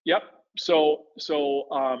 Yep. So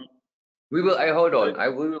we will. Hold on. I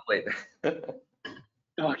will wait.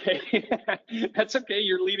 Okay, that's okay.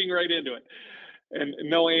 You're leading right into it. And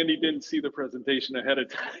no, Andy didn't see the presentation ahead of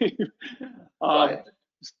time. Right.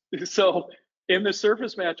 So in the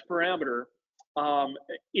surface match parameter,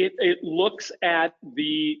 it looks at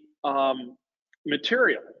the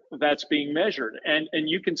material that's being measured, and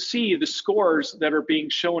you can see the scores that are being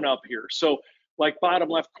shown up here. So like bottom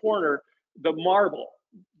left corner, the marble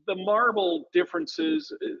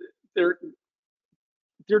differences, they're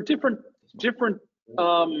different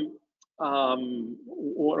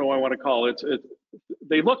what do I want to call it?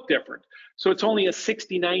 They look different. So it's only a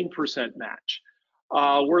 69% match.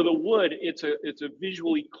 Where the wood, it's a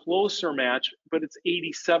visually closer match, but it's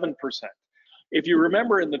 87%. If you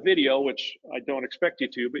remember in the video, which I don't expect you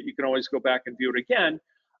to, but you can always go back and view it again,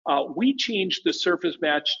 we changed the surface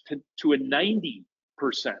match to a 90%.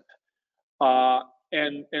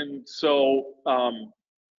 And so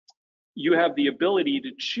you have the ability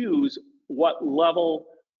to choose what level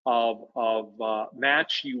of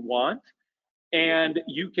match you want, and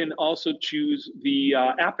you can also choose the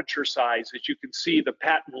aperture size. As you can see, the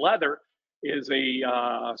patent leather is a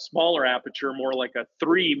smaller aperture, more like a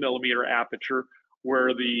 3mm aperture,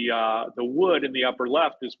 where the wood in the upper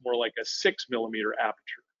left is more like a 6mm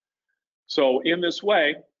aperture. So in this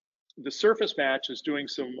way, the surface match is doing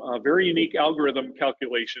some very unique algorithm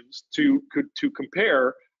calculations to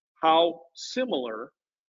compare how similar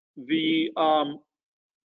the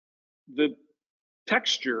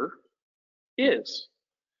texture is,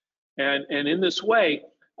 and in this way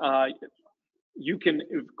you can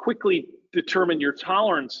quickly determine your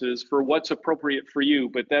tolerances for what's appropriate for you.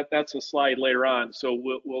 But that's a slide later on, so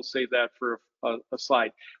we'll save that for a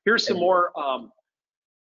slide. Here's some more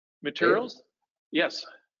materials. Yes.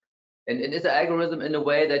 And is the algorithm in a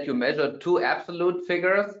way that you measure 2 absolute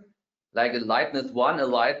figures, like a lightness 1, a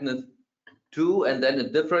lightness 2, and then a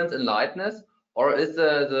difference in lightness? Or is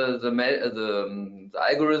the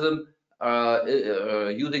algorithm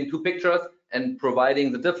using 2 pictures and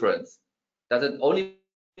providing the difference? Does it only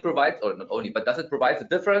provide, or not only, but does it provide the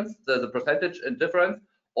difference, the percentage in difference?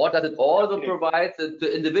 Or does it also provide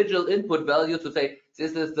the individual input values to say,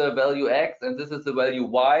 this is the value X and this is the value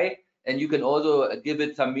Y, and you can also give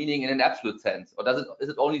it some meaning in an absolute sense? Or is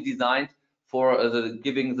it only designed for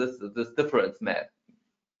giving this difference math?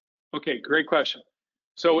 Okay, great question.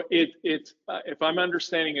 So it's if I'm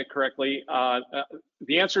understanding it correctly,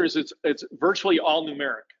 the answer is it's virtually all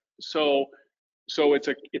numeric. So it's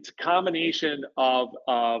a combination of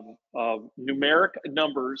numeric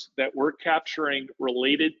numbers that we're capturing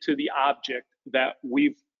related to the object that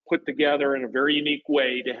we've put together in a very unique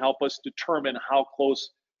way to help us determine how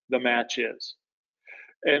close the match is.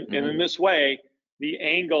 And in this way, the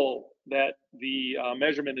angle that the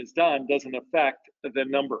measurement is done doesn't affect the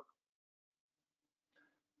number.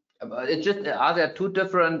 It just, are there 2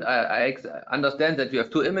 different, I understand that you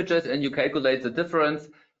have 2 images and you calculate the difference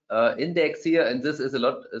index here, and this is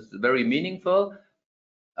very meaningful.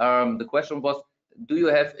 The question was, do you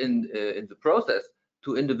have in the process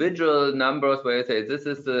 2 individual numbers where you say, this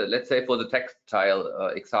is the, let's say for the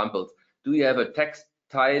textile examples, do you have a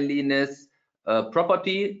textiliness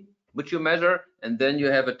property which you measure, and then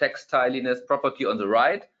you have a textiliness property on the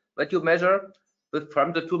right that you measure?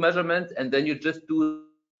 from the two measurements, and then you just do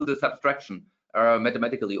the subtraction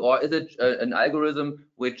mathematically? Or is it an algorithm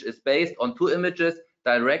which is based on two images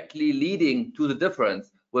directly leading to the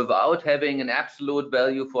difference without having an absolute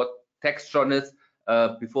value for textureness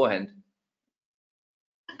beforehand?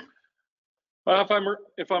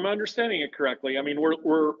 If I'm understanding it correctly, I mean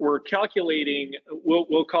we're calculating,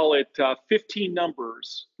 we'll call it 15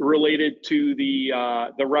 numbers related to the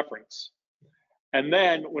reference, and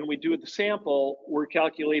then when we do the sample, we're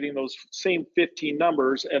calculating those same 15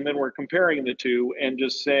 numbers, and then we're comparing the two and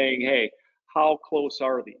just saying, hey, how close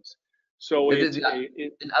are these? So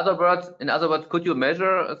in other words, could you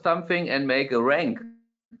measure something and make a rank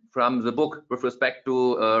from the book with respect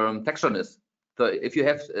to textureness? So if you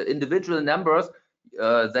have individual numbers,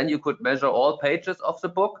 then you could measure all pages of the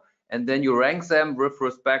book, and then you rank them with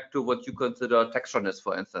respect to what you consider textureness,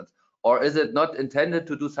 for instance. Or is it not intended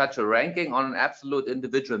to do such a ranking on an absolute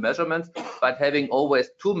individual measurements, but having always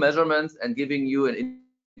two measurements and giving you an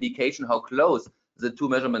indication how close the two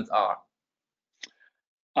measurements are?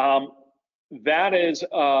 That is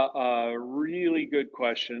a really good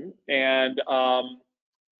question, and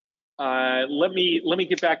let me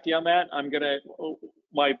get back to you on that. I'm gonna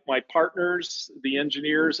my partners, the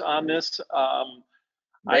engineers on this.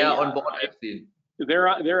 They are on board.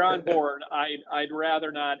 They're on board. I'd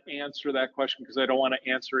rather not answer that question because I don't want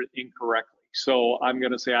to answer it incorrectly. So I'm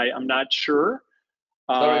gonna say I'm not sure.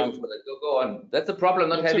 Sorry, go on. That's a problem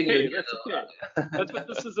not having okay, you here. That's what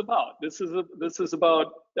this is about. This is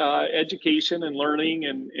about education and learning,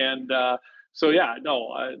 and so yeah,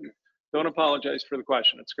 no, don't apologize for the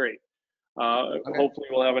question. It's great. Okay. Hopefully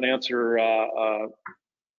we'll have an answer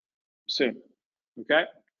soon. Okay.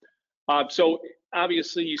 So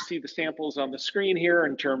obviously you see the samples on the screen here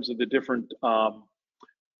in terms of the different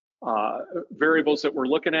variables that we're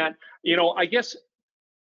looking at. You know, I guess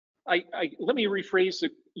let me rephrase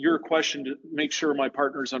your question to make sure my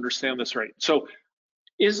partners understand this right. So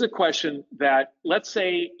is the question that, let's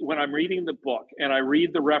say when I'm reading the book and I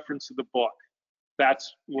read the reference of the book,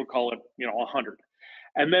 that's, we'll call it, you know, 100.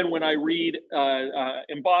 And then when I read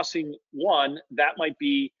embossing 1, that might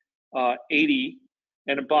be 80,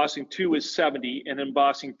 and embossing 2 is 70, and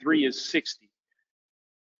embossing 3 is 60.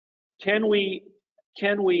 Can we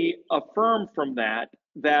affirm from that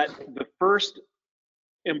the first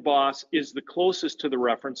emboss is the closest to the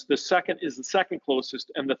reference, the second is the second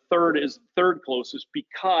closest, and the third is the third closest,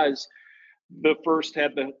 because the first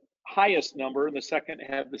had the highest number, and the second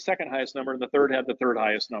had the second highest number, and the third had the third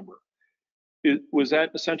highest number? Was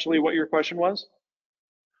that essentially what your question was?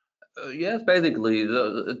 Yes, basically,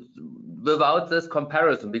 without this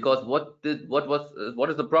comparison, because what is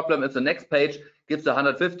the problem if the next page gives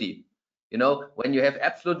 150? You know, when you have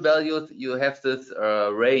absolute values, you have this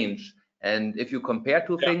range, and if you compare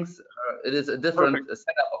two things, it is a different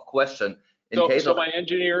setup of question. So my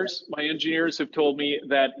engineers have told me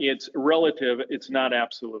that it's relative, it's not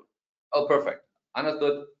absolute. Oh, perfect.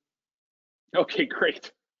 Understood. Okay,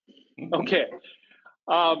 great. Okay.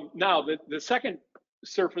 Now the second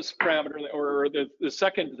surface parameter, or the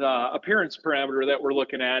second appearance parameter that we're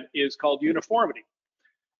looking at, is called uniformity.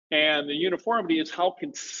 And the uniformity is how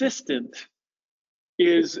consistent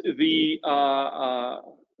is the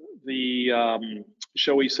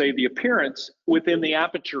shall we say, the appearance within the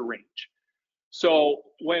aperture range. So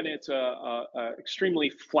when it's a extremely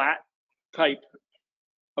flat type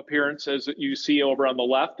appearance, as you see over on the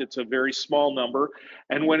left, it's a very small number.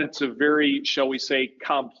 And when it's a very, shall we say,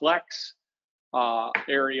 complex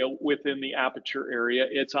area within the aperture area,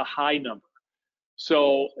 it's a high number.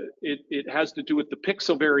 So it has to do with the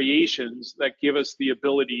pixel variations that give us the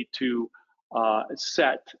ability to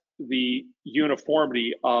set the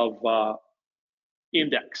uniformity of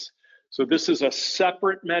index. So this is a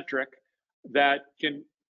separate metric that can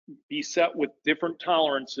be set with different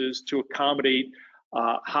tolerances to accommodate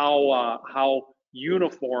how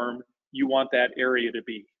uniform you want that area to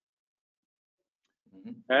be.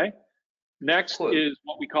 Okay. Next is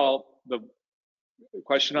what we call the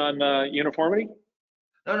question on uniformity.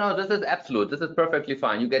 No, this is absolute. This is perfectly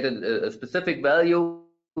fine. You get a specific value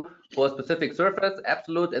for a specific surface,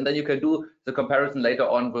 absolute, and then you can do the comparison later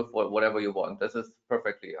on with whatever you want. This is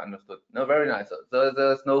perfectly understood. No, very nice. So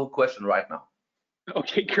there's no question right now.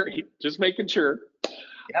 Okay, great. Just making sure.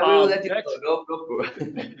 Yeah, we will let you go.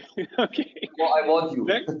 No. Okay. Well, I want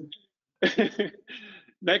you.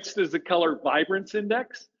 Next is the color vibrance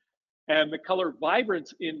index. And the color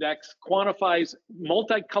vibrance index quantifies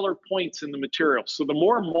multicolor points in the material. So the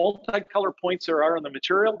more multicolor points there are in the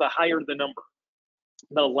material, the higher the number.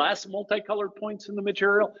 The less multicolored points in the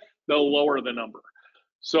material, the lower the number.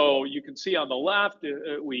 So you can see on the left,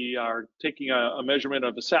 we are taking a measurement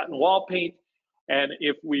of the satin wall paint. And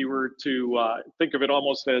if we were to think of it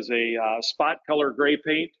almost as a spot color gray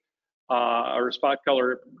paint or spot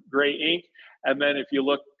color gray ink, and then if you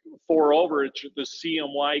look 4 over, it's the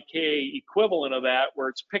CMYK equivalent of that, where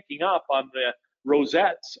it's picking up on the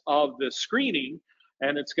rosettes of the screening,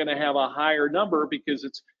 and it's going to have a higher number because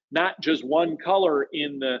it's not just one color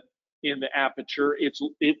in the aperture.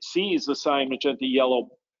 It sees the cyan, magenta, yellow,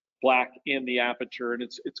 black in the aperture, and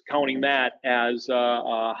it's counting that as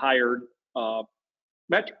a higher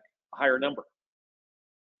metric, a higher number.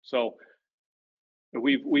 So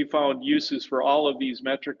we've found uses for all of these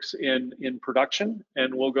metrics in production,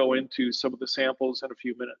 and we'll go into some of the samples in a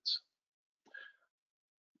few minutes.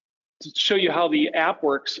 To show you how the app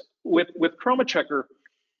works with Chroma Checker,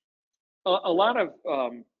 a lot of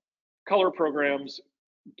color programs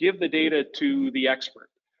give the data to the expert.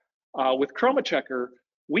 With Chroma Checker,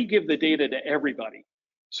 we give the data to everybody.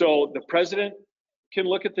 So the president can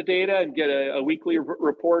look at the data and get a weekly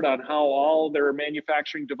report on how all their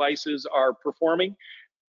manufacturing devices are performing.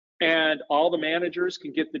 And all the managers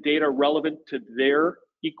can get the data relevant to their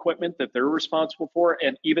equipment that they're responsible for.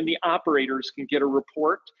 And even the operators can get a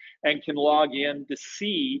report and can log in to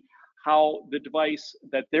see how the device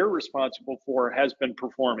that they're responsible for has been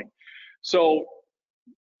performing. So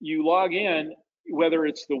you log in, whether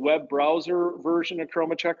it's the web browser version of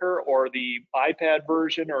Chroma Checker or the iPad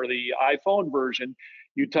version or the iPhone version,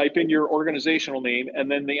 you type in your organizational name and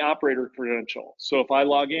then the operator credential. So if I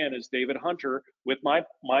log in as David Hunter with my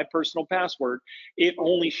personal password, it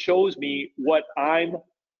only shows me what I'm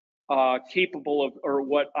capable of, or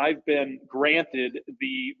what I've been granted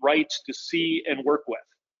the rights to see and work with.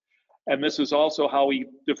 And this is also how we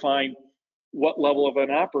define what level of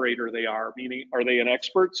an operator they are, meaning are they an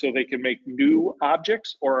expert so they can make new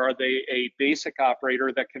objects, or are they a basic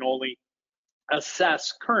operator that can only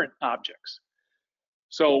assess current objects?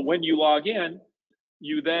 So when you log in,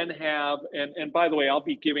 you then have, and by the way, I'll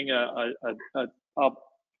be giving I'll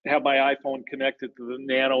have my iPhone connected to the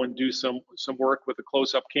Nano and do some work with a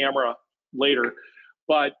close-up camera later,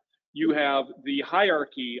 but you have the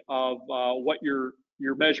hierarchy of what you're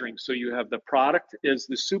measuring. So you have the product is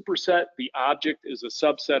the superset, the object is a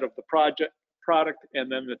subset of the product,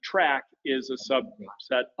 and then the track is a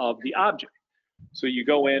subset of the object. So you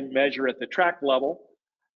go in, measure at the track level,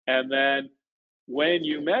 and then when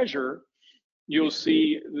you measure, you'll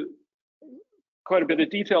see quite a bit of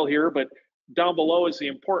detail here, but down below is the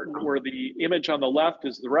important, where the image on the left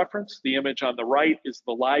is the reference, the image on the right is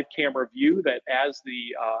the live camera view, that as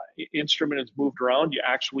the instrument is moved around, you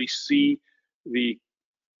actually see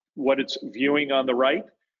what it's viewing on the right.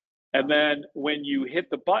 And then when you hit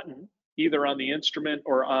the button, either on the instrument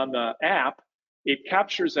or on the app, it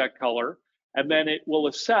captures that color, and then it will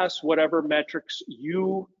assess whatever metrics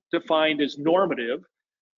you defined as normative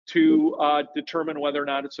to determine whether or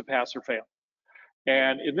not it's a pass or fail.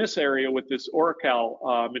 And in this area with this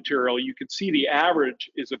Oracal material, you can see the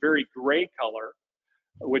average is a very gray color,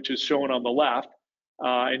 which is shown on the left.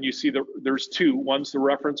 And you see there's two, one's the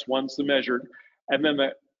reference, one's the measured. And then the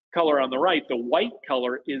color on the right, the white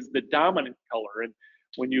color, is the dominant color. And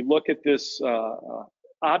when you look at this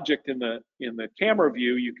object in the camera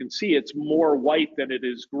view, you can see it's more white than it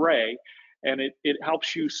is gray. And it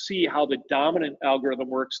helps you see how the dominant algorithm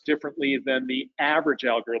works differently than the average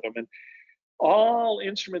algorithm. And all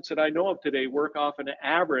instruments that I know of today work off an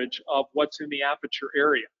average of what's in the aperture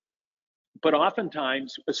area. But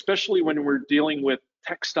oftentimes, especially when we're dealing with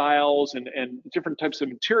textiles and different types of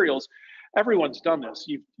materials, everyone's done this.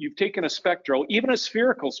 You've taken a spectro, even a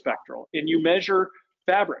spherical spectral, and you measure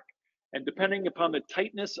fabric. And depending upon the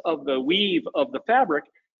tightness of the weave of the fabric,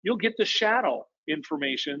 you'll get the shadow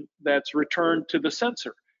information that's returned to the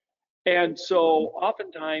sensor. And so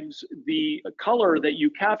oftentimes the color that you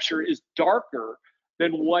capture is darker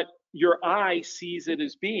than what your eye sees it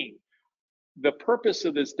as being. The purpose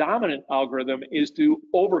of this dominant algorithm is to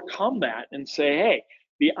overcome that and say, hey,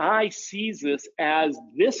 the eye sees this as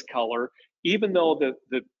this color, even though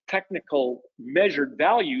the technical measured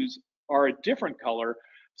values are a different color.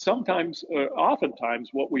 Sometimes, oftentimes,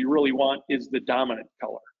 what we really want is the dominant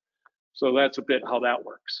color. So that's a bit how that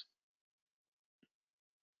works.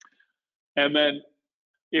 And then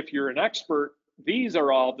if you're an expert, these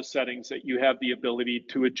are all the settings that you have the ability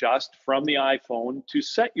to adjust from the iPhone to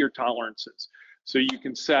set your tolerances. So you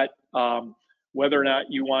can set whether or not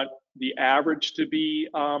you want the average to be,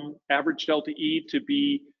 average delta E to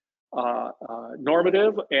be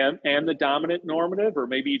normative and the dominant normative, or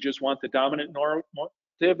maybe you just want the dominant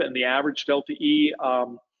normative and the average delta E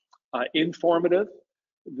informative.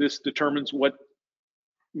 This determines what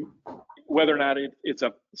whether or not it's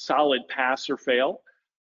a solid pass or fail.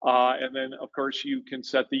 And then, of course, you can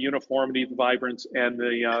set the uniformity, the vibrance, and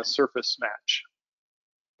the surface match.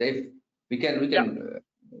 Dave, we can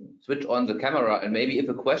switch on the camera, and maybe if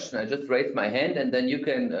a question, I just raise my hand, and then you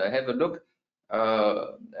can have a look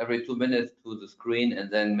every 2 minutes to the screen, and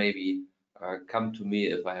then maybe come to me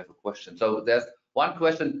if I have a question. So there's one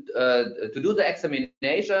question. To do the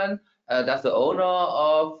examination, does the owner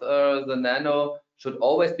of the Nano should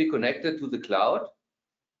always be connected to the cloud?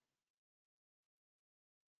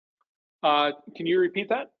 Can you repeat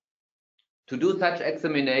that? To do such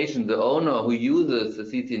examination, the owner who uses the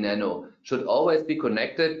CC Nano should always be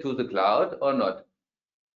connected to the cloud or not?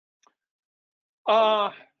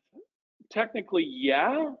 Technically,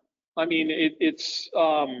 yeah. I mean, it's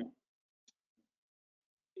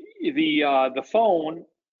the phone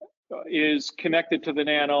is connected to the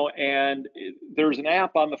Nano, and there's an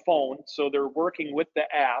app on the phone, so they're working with the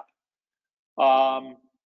app.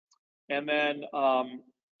 And then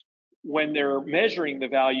when they're measuring the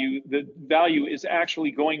value is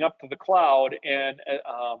actually going up to the cloud and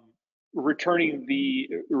returning the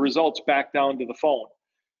results back down to the phone.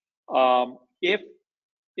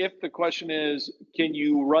 If the question is, can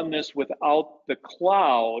you run this without the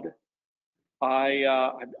cloud?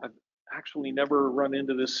 I've actually never run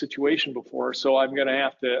into this situation before, so I'm going to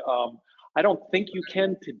have to. I don't think you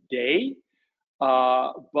can today,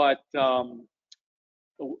 but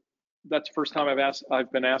that's the first time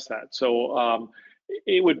I've been asked that. So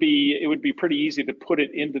it would be pretty easy to put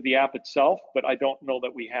it into the app itself, but I don't know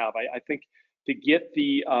that we have. I think to get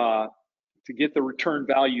the return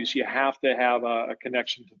values, you have to have a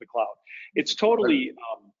connection to the cloud. It's totally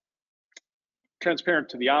transparent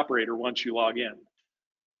to the operator once you log in.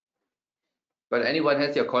 But anyone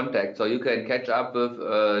has your contact, so you can catch up with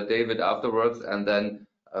David afterwards and then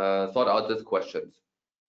sort out these questions.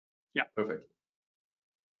 Yeah, perfect.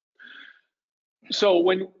 So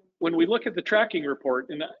when we look at the tracking report,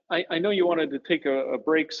 and I know you wanted to take a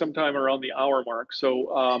break sometime around the hour mark.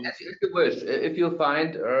 So if you wish, if you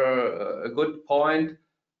find a good point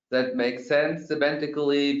that makes sense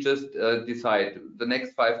semantically, just decide the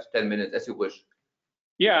next 5 to 10 minutes as you wish.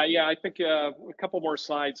 Yeah, I think a couple more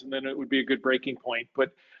slides and then it would be a good breaking point.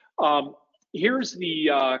 But here's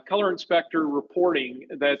the color inspector reporting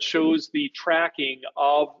that shows the tracking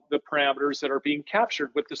of the parameters that are being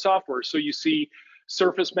captured with the software. So you see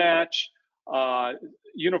surface match,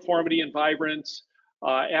 uniformity and vibrance,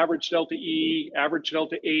 average delta E, average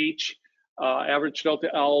delta H, average delta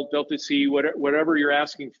L, delta C, whatever you're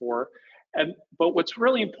asking for. But what's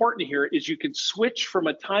really important here is you can switch from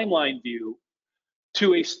a timeline view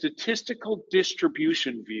to a statistical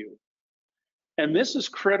distribution view. And this is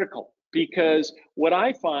critical because what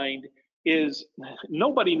I find is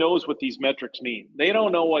nobody knows what these metrics mean. They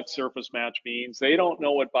don't know what surface match means. They don't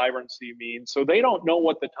know what vibrancy means. So they don't know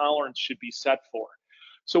what the tolerance should be set for.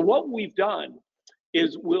 So what we've done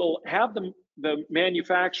is we'll have the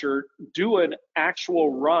manufacturer do an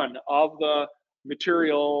actual run of the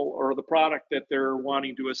material or the product that they're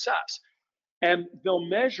wanting to assess. And they'll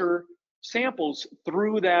measure samples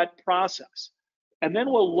through that process. And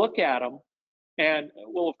then we'll look at them and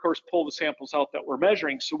we'll of course pull the samples out that we're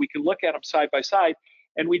measuring so we can look at them side by side,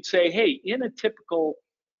 and we'd say, hey, in a typical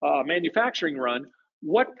manufacturing run,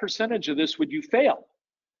 what percentage of this would you fail?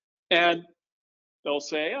 And they'll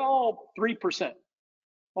say, oh, 3%.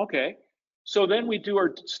 Okay, so then we do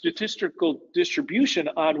our statistical distribution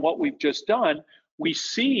on what we've just done. We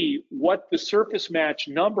see what the surface match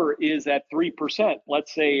number is at 3%.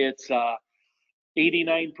 Let's say it's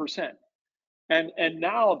 89%. And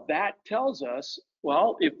now that tells us,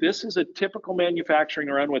 well, if this is a typical manufacturing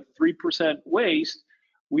run with 3% waste,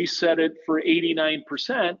 we set it for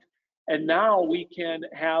 89%. And now we can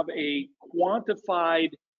have a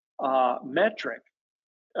quantified metric,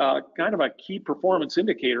 kind of a key performance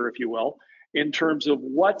indicator, if you will, in terms of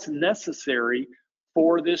what's necessary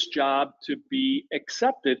for this job to be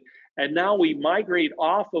accepted. And now we migrate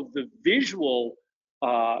off of the visual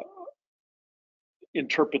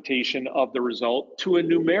interpretation of the result to a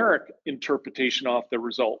numeric interpretation of the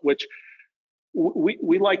result, which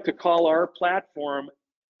we like to call our platform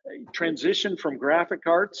transition from graphic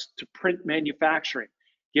arts to print manufacturing.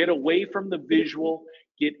 Get away from the visual,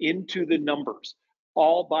 get into the numbers,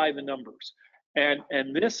 all by the numbers. And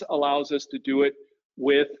this allows us to do it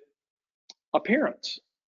with appearance.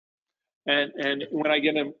 And when I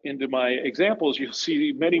get into my examples, you'll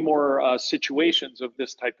see many more situations of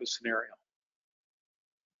this type of scenario.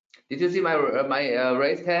 Did you see my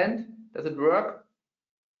raised hand? Does it work?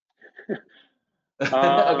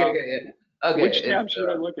 Okay. Which tab should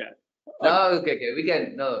I look at? No, okay, we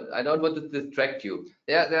can. No, I don't want to distract you.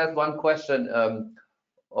 There's one question.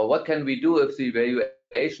 Or what can we do if the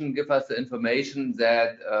evaluation give us the information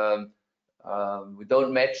that we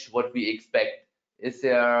don't match what we expect? Is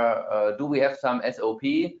there, do we have some SOP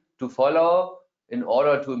to follow in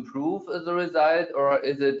order to improve the result, or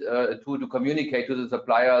is it to communicate to the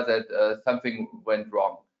supplier that something went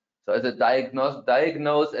wrong? So is it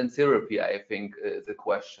diagnose and therapy, I think, is the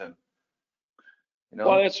question. You know?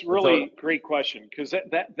 Well, that's really great question, because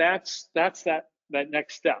that's that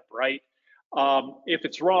next step, right? If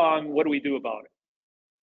it's wrong, what do we do about it?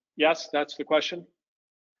 Yes, that's the question.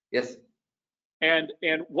 Yes. And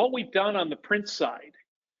what we've done on the print side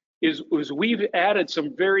is we've added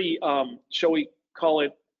some very, shall we call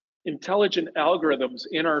it, intelligent algorithms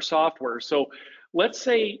in our software. So let's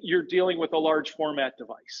say you're dealing with a large format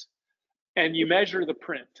device and you measure the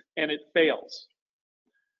print and it fails.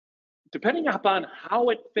 Depending upon how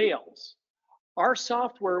it fails, our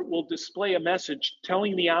software will display a message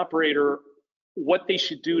telling the operator what they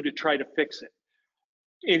should do to try to fix it,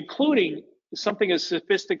 including something as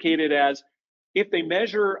sophisticated as if they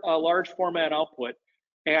measure a large format output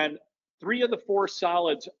and 3 of the 4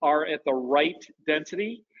 solids are at the right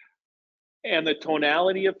density and the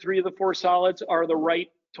tonality of 3 of the 4 solids are the right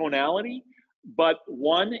tonality, but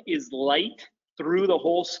 1 is light through the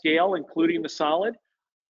whole scale, including the solid,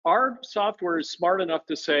 our software is smart enough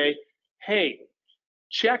to say, hey,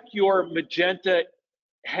 check your magenta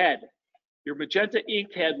head. Your magenta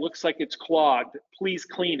ink head looks like it's clogged. Please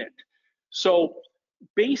clean it. So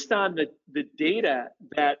based on the data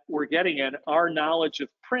that we're getting and our knowledge of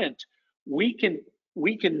print, we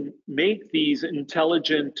can make these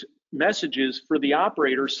intelligent messages for the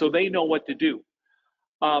operator so they know what to do.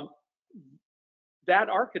 That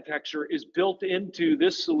architecture is built into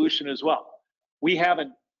this solution as well. We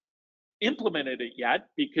haven't implemented it yet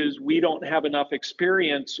because we don't have enough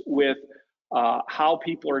experience with how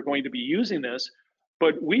people are going to be using this,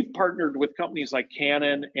 but we've partnered with companies like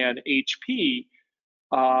Canon and HP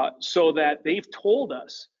so that they've told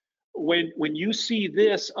us when you see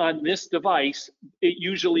this on this device, it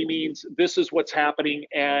usually means this is what's happening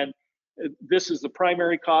and this is the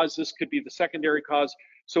primary cause, this could be the secondary cause.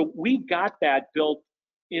 So we've got that built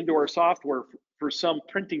into our software for some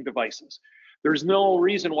printing devices. There's no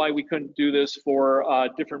reason why we couldn't do this for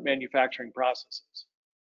different manufacturing processes.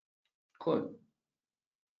 Cool.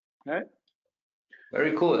 Okay.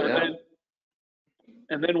 Very cool.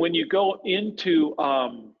 And then when you go into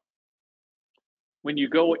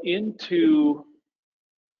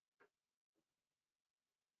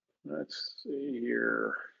let's see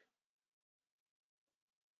here.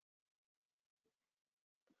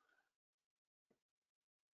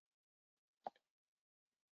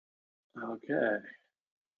 Okay.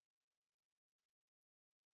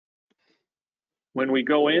 When we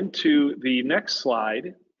go into the next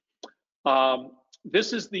slide,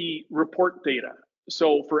 this is the report data.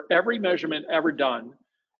 So for every measurement ever done,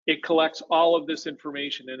 it collects all of this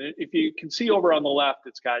information. And if you can see over on the left,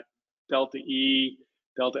 it's got delta E,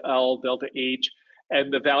 delta L, delta H,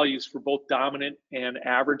 and the values for both dominant and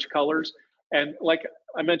average colors. And like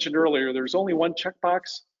I mentioned earlier, there's only one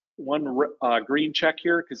checkbox, one green check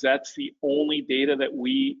here, because that's the only data that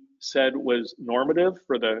we said was normative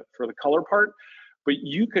for the color part. But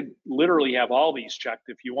you could literally have all these checked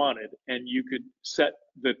if you wanted, and you could set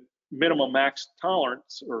the minimum max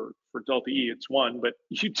tolerance, or for delta E, it's 1, but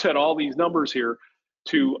you'd set all these numbers here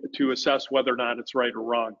to assess whether or not it's right or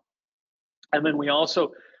wrong. And then we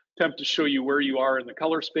also attempt to show you where you are in the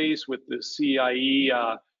color space with the CIE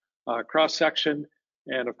cross section,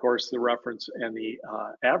 and of course the reference and the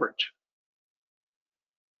average.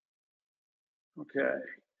 Okay.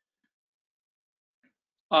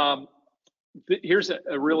 Here's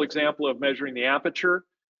a real example of measuring the aperture,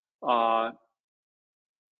 and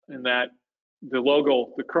that the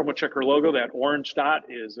logo, the ChromaChecker logo, that orange dot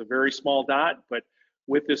is a very small dot, but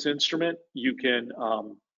with this instrument you can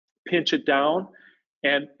pinch it down,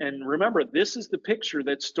 and remember, this is the picture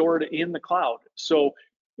that's stored in the cloud. So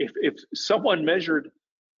if someone measured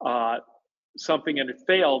something and it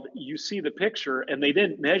failed, you see the picture and they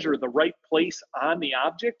didn't measure the right place on the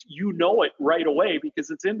object, you know it right away because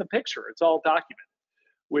it's in the picture. It's all documented,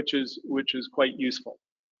 which is quite useful.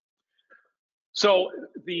 So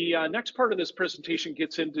the next part of this presentation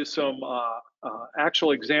gets into some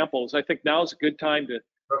actual examples. I think now is a good time to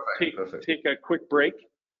take a quick break,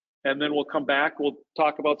 and then we'll come back. We'll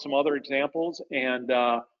talk about some other examples and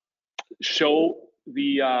show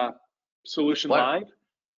the solution live.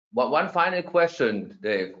 One final question,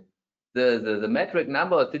 Dave. the metric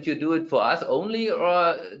number, did you do it for us only,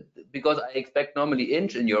 or because I expect normally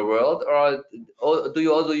inch in your world, or do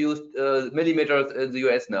you also use millimeters in the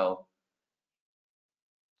US now?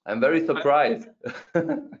 I'm very surprised.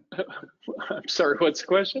 I'm sorry, what's the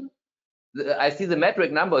question? I see the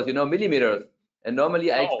metric numbers, you know, millimeters, and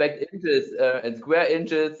normally I expect inches and square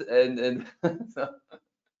inches, and so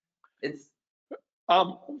it's.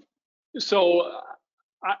 So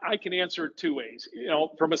I can answer it two ways. You know,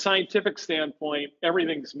 from a scientific standpoint,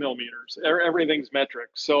 everything's millimeters, everything's metric.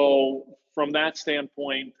 So from that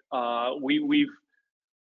standpoint, we've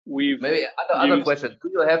Maybe other question. Do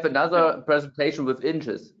you have another presentation with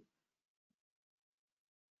inches?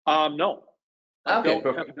 No. I Okay, don't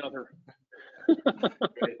perfect. have another.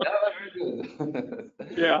 Great. Oh, very good.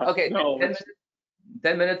 Yeah. Okay. No,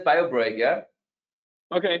 10 minutes bio break. Yeah.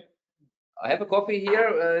 Okay. I have a coffee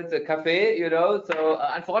here. It's a cafe, you know. So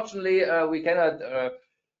unfortunately, we cannot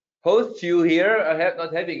host you here.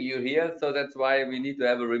 Not having you here. So that's why we need to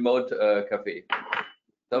have a remote cafe.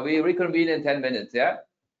 So we reconvene in 10 minutes. Yeah.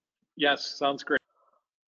 Yes, sounds great.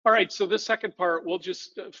 All right. So this second part, we'll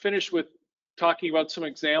just finish with talking about some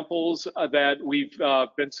examples that we've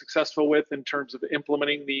been successful with in terms of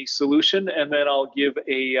implementing the solution, and then I'll give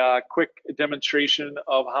a quick demonstration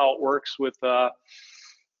of how it works with.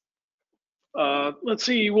 Let's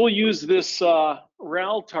see, we'll use this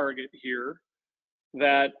RAL target here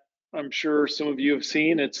that I'm sure some of you have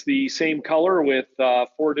seen. It's the same color with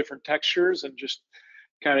 4 different textures, and just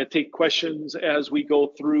kind of take questions as we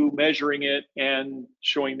go through measuring it and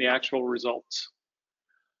showing the actual results.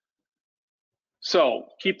 So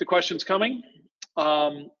keep the questions coming.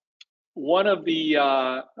 One of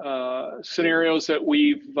the scenarios that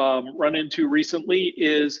we've run into recently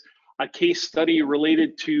is a case study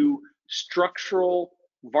related to structural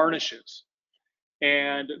varnishes.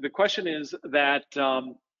 And the question is that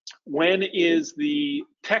when is the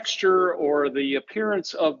texture or the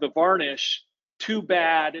appearance of the varnish too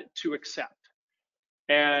bad to accept?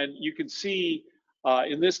 And you can see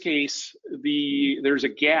in this case, there's a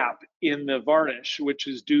gap in the varnish, which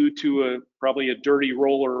is due to probably a dirty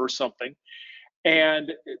roller or something.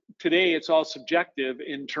 And today it's all subjective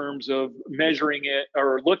in terms of measuring it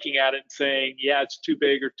or looking at it and saying, yeah, it's too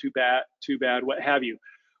big or too bad, what have you.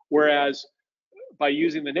 Whereas by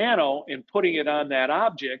using the nano and putting it on that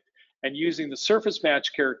object and using the surface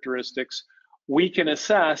match characteristics, we can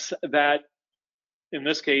assess that in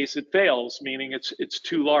this case it fails, meaning it's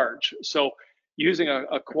too large. So using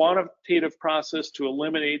a quantitative process to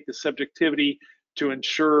eliminate the subjectivity to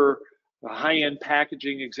ensure high-end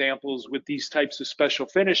packaging examples with these types of special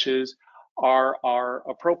finishes are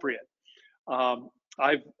appropriate.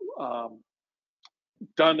 I've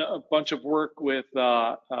done a bunch of work with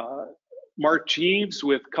Mark Jeeves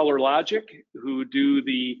with Color Logic, who do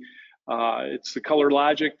it's the Color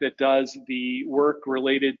Logic that does the work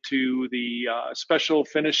related to the special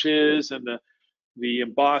finishes and the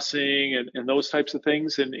embossing and those types of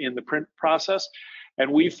things in the print process.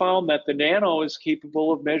 And we found that the nano is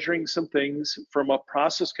capable of measuring some things from a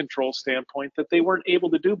process control standpoint that they weren't able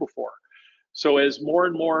to do before. So as more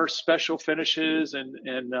and more special finishes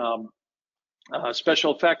and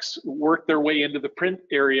special effects work their way into the print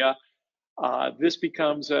area, this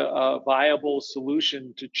becomes a viable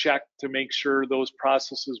solution to check to make sure those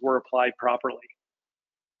processes were applied properly.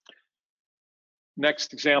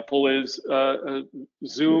 Next example is a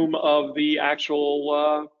zoom of the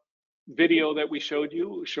actual video that we showed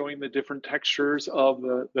you, showing the different textures of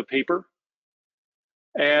the paper.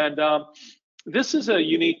 And this is a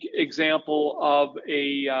unique example of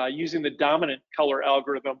using the dominant color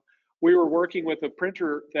algorithm. We were working with a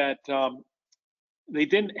printer that they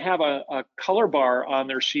didn't have a color bar on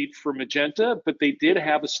their sheet for magenta, but they did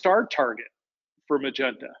have a star target for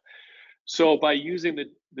magenta. So by using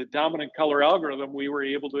the dominant color algorithm, we were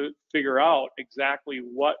able to figure out exactly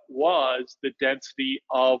what was the density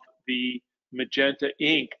of the magenta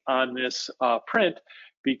ink on this print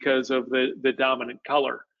because of the dominant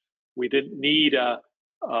color. We didn't need a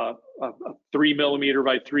 3 millimeter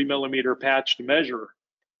by 3 millimeter patch to measure,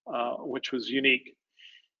 which was unique.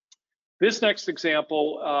 This next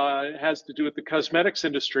example has to do with the cosmetics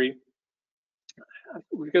industry.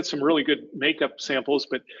 We've got some really good makeup samples,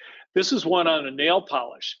 but this is one on a nail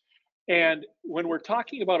polish. And when we're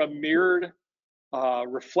talking about a mirrored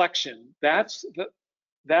reflection, that's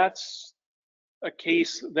a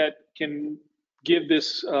case that can give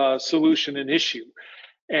this solution an issue.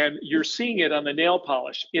 And you're seeing it on the nail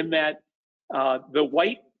polish in that the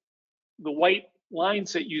white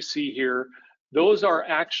lines that you see here, those are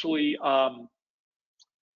actually the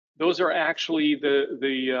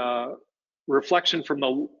reflection from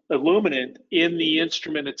the illuminant in the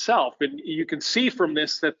instrument itself. And you can see from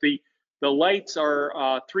this that the lights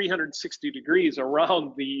are 360 degrees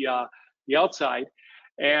around the outside.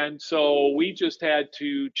 And so we just had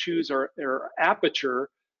to choose our aperture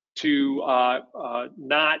to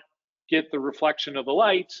not get the reflection of the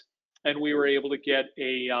lights, and we were able to get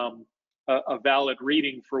a valid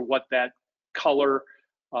reading for what that color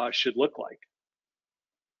should look like.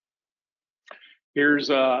 Here's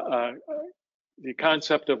the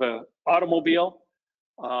concept of an automobile.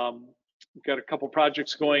 We've got a couple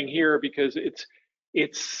projects going here because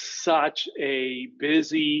it's such a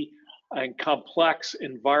busy and complex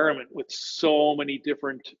environment with so many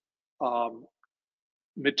different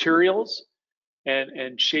materials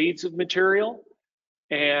and shades of material,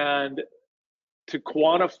 and to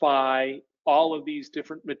quantify all of these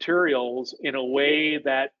different materials in a way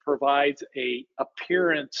that provides a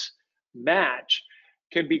appearance match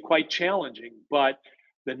can be quite challenging. But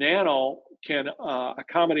the nano can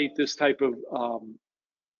accommodate this type of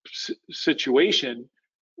situation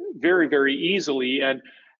very, very easily. And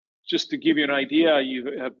just to give you an idea,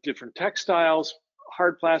 you have different textiles,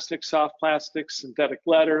 hard plastics, soft plastics, synthetic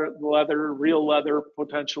leather, real leather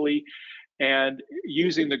potentially, and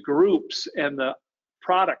using the groups and the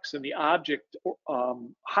products and the object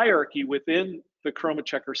hierarchy within the Chroma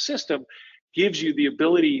Checker system gives you the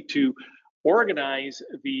ability to organize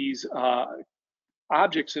these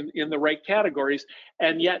objects in the right categories,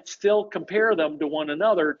 and yet still compare them to one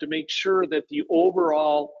another to make sure that the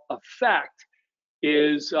overall effect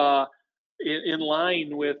is in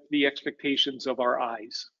line with the expectations of our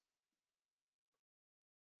eyes.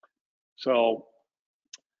 So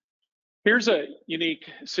here's a unique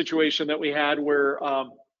situation that we had where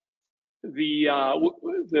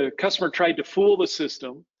the customer tried to fool the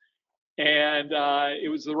system, and it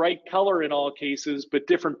was the right color in all cases, but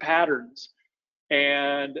different patterns.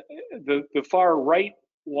 And the far right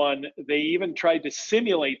one, they even tried to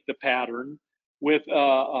simulate the pattern with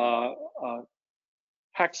a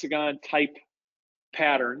hexagon type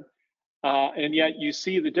pattern, and yet you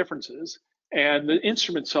see the differences, and the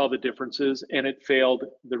instrument saw the differences, and it failed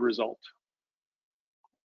the result.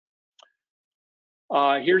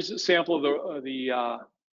 Here's a sample of the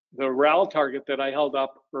RAL target that I held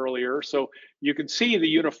up earlier. So you can see the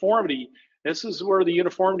uniformity. This is where the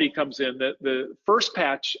uniformity comes in. The first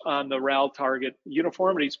patch on the RAL target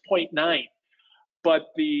uniformity is 0.9, but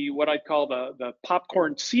what I call the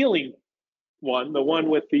popcorn ceiling one, the one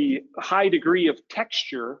with the high degree of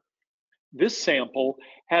texture, this sample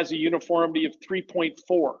has a uniformity of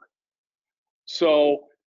 3.4. So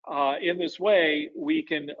in this way, we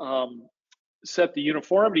can set the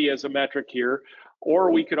uniformity as a metric here,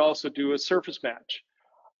 or we could also do a surface match.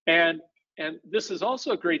 And this is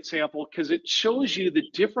also a great sample because it shows you the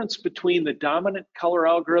difference between the dominant color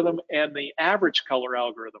algorithm and the average color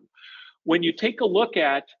algorithm. When you take a look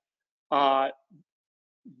at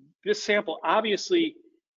this sample, obviously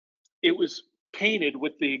it was painted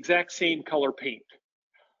with the exact same color paint.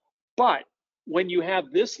 But when you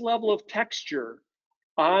have this level of texture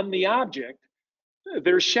on the object,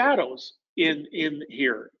 there's shadows in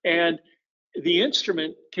here, and the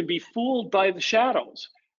instrument can be fooled by the shadows.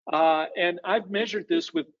 And I've measured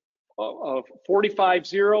this with a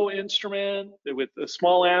 45-0 instrument with a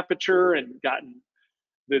small aperture and gotten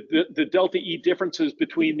the delta E differences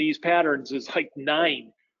between these patterns is like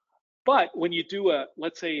 9. But when you do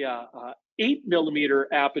let's say a 8mm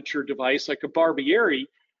aperture device like a Barbieri,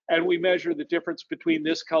 and we measure the difference between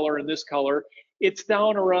this color and this color, it's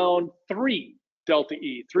down around 3 delta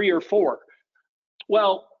E, 3 or 4.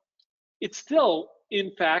 Well, it's still,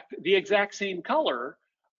 in fact, the exact same color,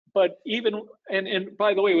 but even, and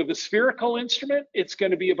by the way, with a spherical instrument, it's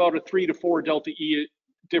going to be about a 3 to 4 delta E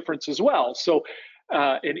difference as well. So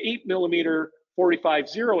an 8mm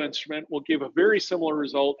 45-0 instrument will give a very similar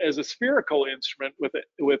result as a spherical instrument with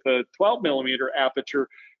a 12mm aperture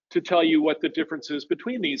to tell you what the difference is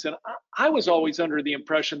between these. And I was always under the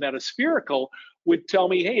impression that a spherical would tell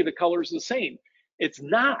me, hey, the color's the same. It's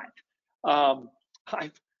not.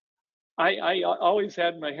 I always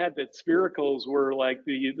had in my head that sphericals were like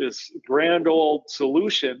this grand old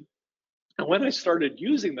solution. And when I started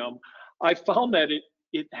using them, I found that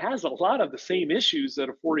it has a lot of the same issues that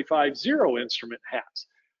a 45-0 instrument has.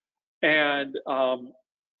 And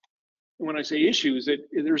when I say issues,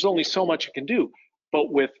 there's only so much it can do.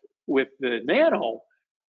 But with the nano,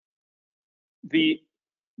 the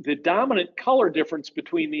dominant color difference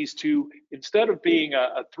between these two, instead of being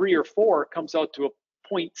a 3 or 4, comes out to a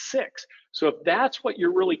 0.6. So if that's what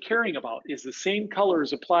you're really caring about, is the same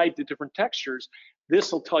colors applied to different textures,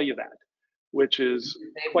 this will tell you that, which is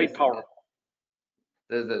quite powerful.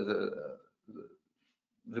 the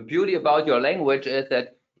beauty about your language is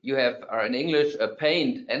that you have in English a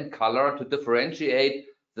paint and color to differentiate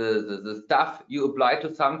the stuff you apply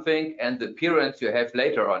to something and the appearance you have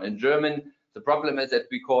later on. In German, the problem is that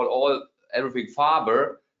we call everything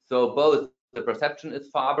Farbe, so both the perception is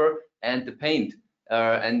Farbe and the paint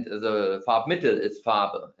and the Farbmittel is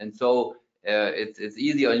Farbe, and so it's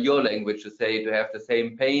easier in your language to say to have the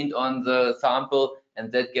same paint on the sample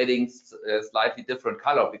and that getting slightly different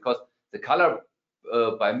color, because the color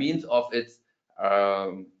by means of its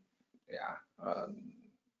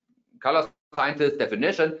color scientist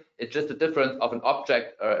definition, it's just a difference of an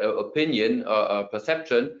object opinion or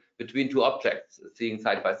perception between two objects seeing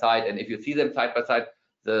side by side. And if you see them side by side,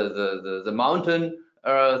 the mountain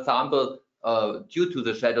sample due to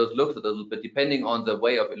the shadows looks a little bit, depending on the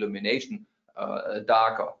way of illumination,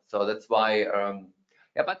 darker. So that's why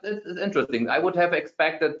yeah, but it's interesting. I would have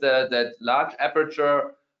expected that large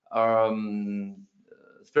aperture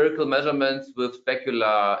spherical measurements with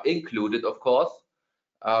specular included, of course,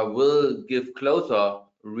 will give closer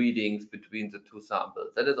readings between the two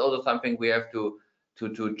samples. That is also something we have to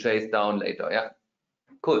chase down later. Yeah,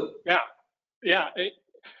 cool. Yeah.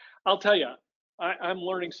 I'll tell you, I'm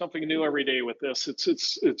learning something new every day with this.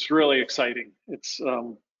 It's really exciting. It's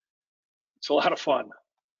a lot of fun.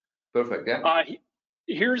 Perfect. Yeah.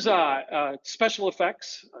 Here's special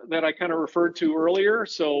effects that I kind of referred to earlier.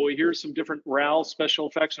 So here's some different RAL special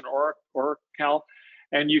effects and ORCAL,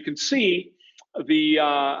 and you can see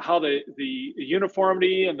how the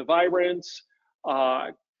uniformity and the vibrance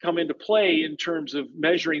come into play in terms of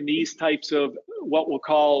measuring these types of what we'll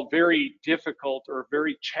call very difficult or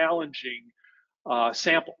very challenging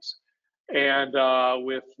samples. And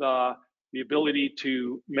with the ability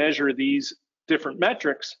to measure these different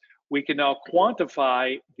metrics, we can now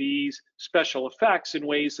quantify these special effects in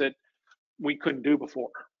ways that we couldn't do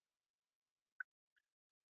before.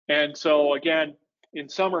 And so again, in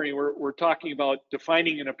summary, we're talking about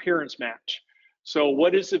defining an appearance match. So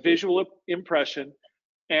what is the visual impression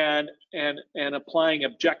and applying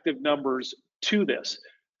objective numbers to this?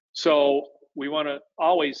 So we want to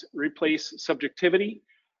always replace subjectivity,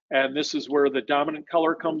 and this is where the dominant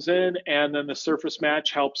color comes in, and then the surface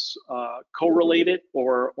match helps correlate it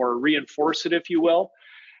or reinforce it, if you will.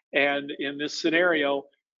 And in this scenario,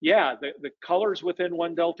 yeah, the colors within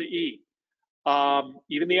 1 delta E,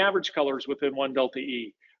 even the average colors within 1 delta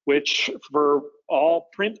E, which for all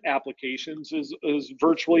print applications is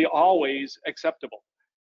virtually always acceptable.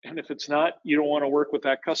 And if it's not, you don't want to work with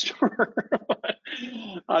that customer.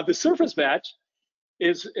 The surface match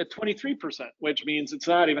is at 23%, which means it's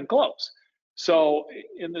not even close. So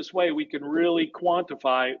in this way, we can really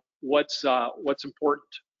quantify what's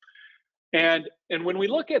important. And when we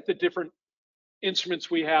look at the different instruments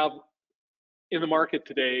we have in the market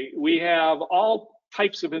today, we have all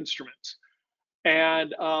types of instruments.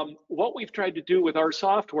 And what we've tried to do with our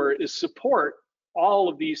software is support all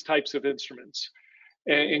of these types of instruments,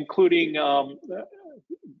 including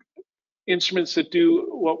instruments that do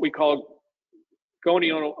what we call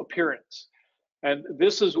gonional appearance. And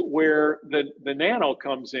this is where the nano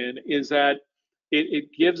comes in, is that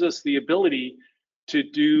it gives us the ability to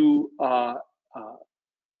do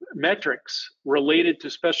metrics related to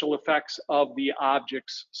special effects of the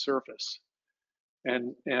object's surface.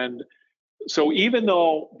 And so even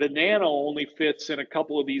though the nano only fits in a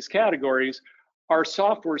couple of these categories, our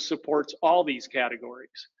software supports all these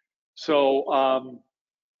categories. So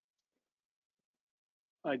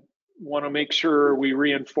I want to make sure we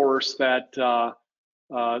reinforce that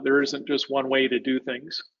there isn't just one way to do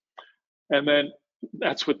things. And then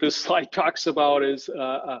that's what this slide talks about, is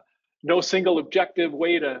no single objective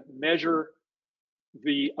way to measure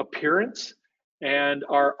the appearance. And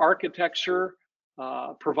our architecture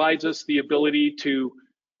provides us the ability to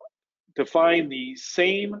define the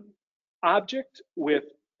same object with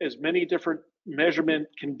as many different measurement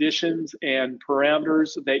conditions and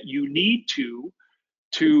parameters that you need to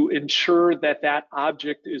ensure that that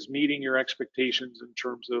object is meeting your expectations in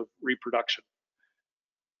terms of reproduction.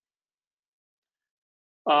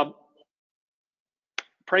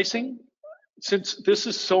 Pricing, since this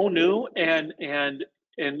is so new and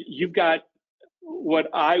you've got what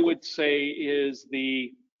I would say is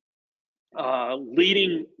the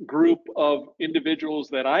leading group of individuals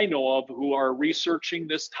that I know of who are researching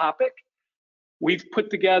this topic, we've put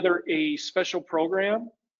together a special program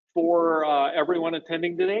for everyone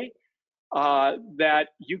attending today that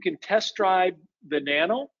you can test drive the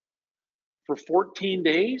Nano for 14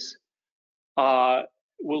 days.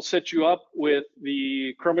 We'll set you up with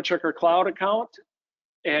the ChromaChecker Cloud account,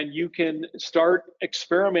 and you can start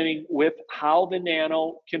experimenting with how the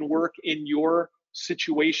nano can work in your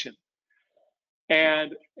situation.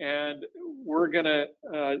 And we're going to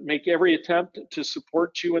make every attempt to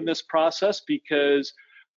support you in this process, because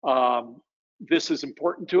this is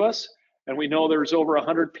important to us. And we know there's over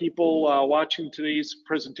 100 people watching today's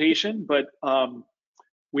presentation, but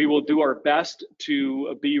we will do our best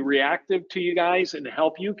to be reactive to you guys and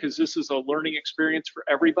help you, because this is a learning experience for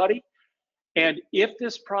everybody. And if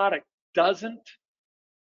this product doesn't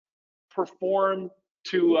perform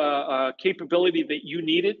to a capability that you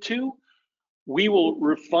need it to, we will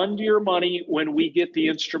refund your money when we get the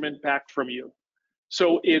instrument back from you.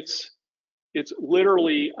 So it's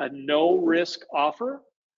literally a no risk offer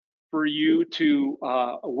for you to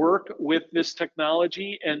work with this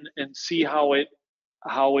technology and see how it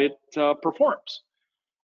performs.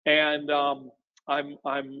 And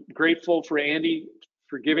I'm grateful for Andy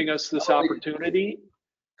for giving us this opportunity.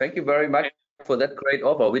 Thank you very much for that great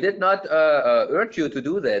offer. We did not urge you to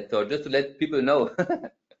do that, so just to let people know.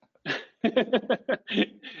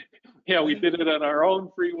 Yeah, we did it on our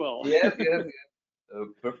own free will. Yes.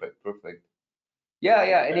 Perfect.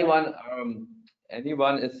 Yeah.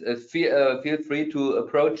 Anyone is feel free to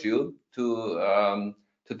approach you to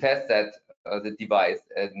test that the device.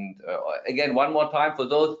 And again, one more time for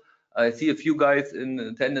those, I see a few guys in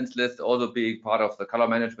attendance list also being part of the Color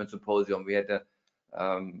Management Symposium. We had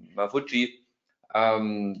Mafucci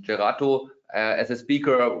Gerato as a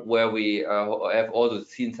speaker, where we have also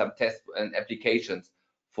seen some tests and applications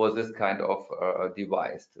for this kind of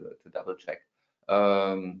device to double check.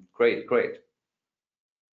 Great.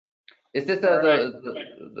 Is this okay?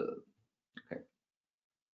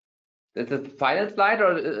 Is it the final slide,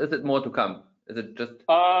 or is it more to come? Is it just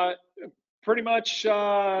pretty much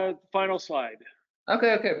final slide?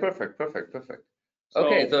 Okay, perfect. So,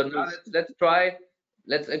 okay, so now let's try.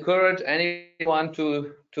 Let's encourage anyone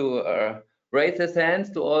to raise his hands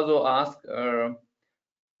to also ask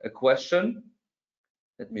a question.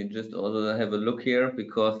 Let me just also have a look here,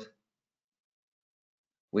 because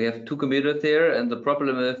we have two computers here, and the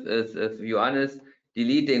problem is if Johan is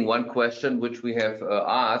deleting one question which we have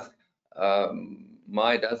asked,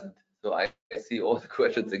 mine doesn't. So I see all the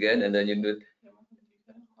questions again, and then you do.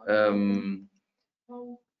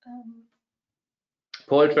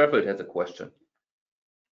 Paul Treffeld has a question.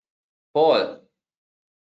 Paul.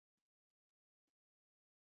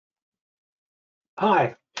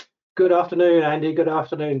 Hi. Good afternoon, Andy. Good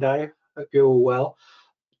afternoon, Dave. Hope you're all well.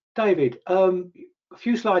 David, a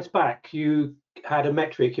few slides back, you had a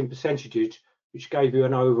metric in percentages which gave you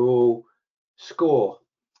an overall score.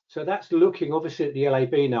 So that's looking obviously at the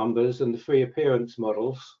LAB numbers and the free appearance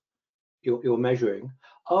models you're measuring.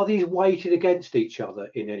 Are these weighted against each other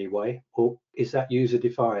in any way, or is that user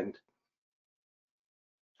defined?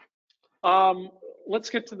 Let's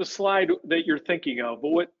get to the slide that you're thinking of.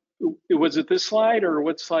 What was it, this slide, or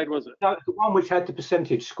what slide was it? No, the one which had the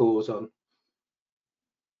percentage scores on.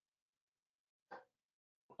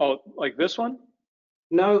 Oh, like this one?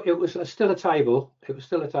 No, it was still a table. It was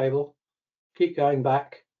still a table. Keep going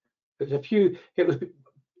back. It was a few. It was.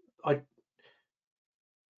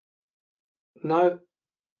 No,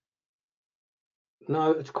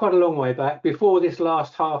 it's quite a long way back, before this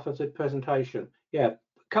last half of the presentation. Yeah, a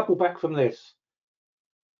couple back from this.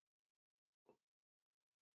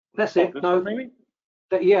 That's it. This no, one maybe?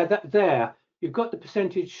 There. You've got the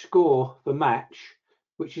percentage score for match,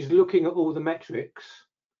 which is looking at all the metrics.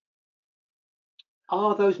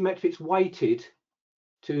 Are those metrics weighted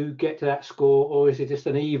to get to that score, or is it just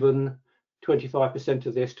an even 25%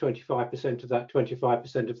 of this, 25% of that,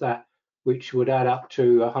 25% of that, which would add up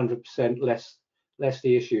to 100% less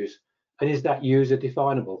the issues? And is that user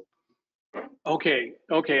definable? Okay.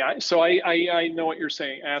 So I know what you're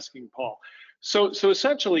saying, asking Paul. So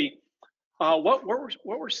essentially, what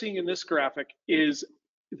we're seeing in this graphic is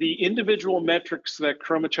the individual metrics that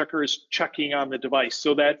Chroma Checker is checking on the device.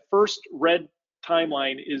 So that first red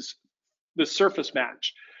timeline is the surface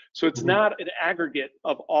match. So it's not an aggregate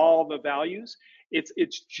of all the values.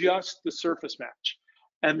 It's just the surface match.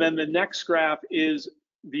 And then the next graph is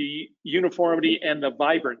the uniformity and the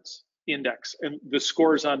vibrance index and the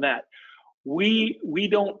scores on that. We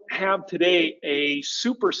don't have today a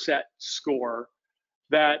superset score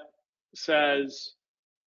that says,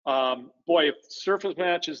 boy, if surface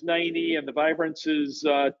match is 90 and the vibrance is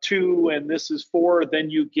 2 and this is 4, then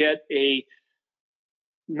you get a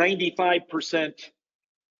 95%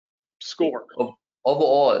 score.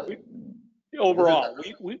 Overall. This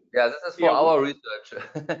is for our research.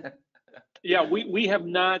 Yeah, we have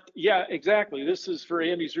not. Yeah, exactly. This is for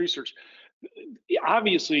Andy's research.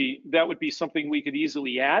 Obviously, that would be something we could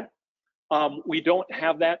easily add. We don't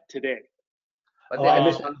have that today. But Oh, I there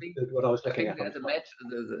is misunderstood what I was I looking think at. there's a match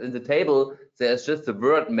in the table. There's just a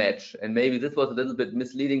word match, and maybe this was a little bit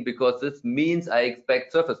misleading because this means I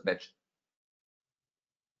expect surface match.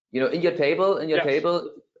 You know, in your table, Yes.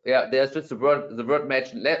 yeah, there's just the word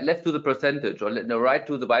match left to the percentage, or no, right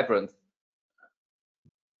to the vibrance.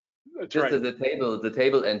 That's Just right. the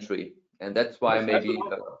table entry, and that's why maybe.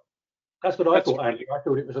 That's what I That's thought, Andy. I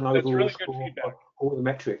thought it was an That's overall really good score feedback. of all the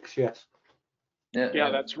metrics. Yes.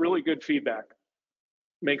 Yeah, that's really good feedback.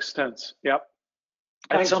 Makes sense. Yep.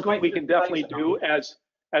 That's Thanks, something great we can definitely presentation. do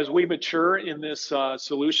as we mature in this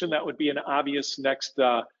solution. That would be an obvious next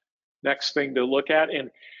thing to look at.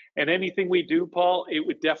 And anything we do, Paul, it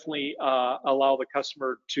would definitely allow the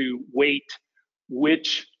customer to weight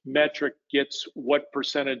which metric gets what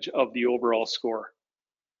percentage of the overall score.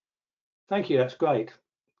 Thank you. That's great.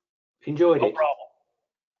 Enjoyed No it. problem.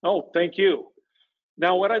 Oh, thank you.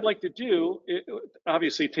 Now, what I'd like to do,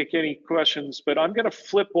 obviously take any questions, but I'm going to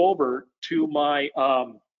flip over to my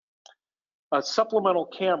a supplemental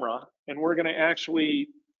camera, and we're going to actually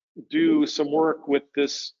do some work with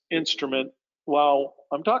this instrument while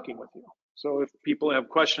I'm talking with you. So if people have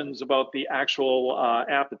questions about the actual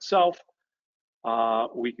app itself,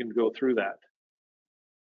 we can go through that.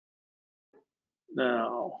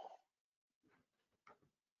 Now,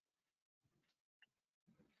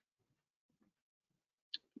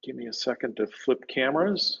 give me a second to flip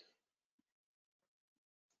cameras.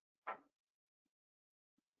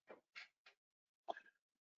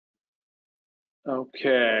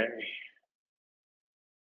 Okay.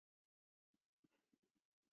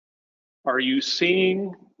 Are you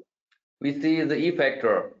seeing? We see the E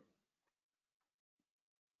factor.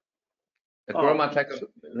 The chroma checker,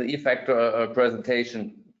 the E factor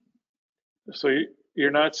presentation. So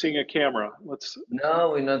you're not seeing a camera. No,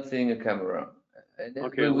 we're not seeing a camera.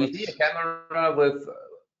 Okay, we see a camera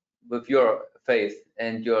with your face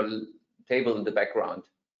and your table in the background.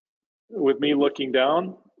 With me looking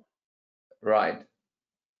down? Right.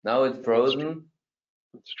 Now it's frozen.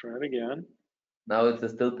 Let's try it again. Now it's a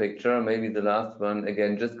still picture. Maybe the last one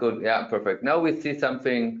again. Just go. Yeah, perfect. Now we see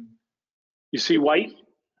something. You see white?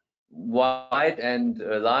 White and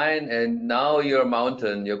a line, and now your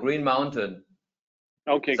mountain, your green mountain.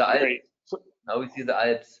 Okay, The great. Alps. Now we see the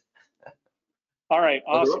Alps. All right,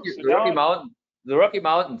 awesome. The Rocky Mountains. The Rocky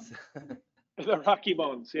Mountains. The Rocky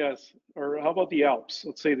Mountains, yes. Or how about the Alps?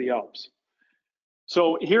 Let's say the Alps.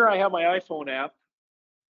 So here I have my iPhone app,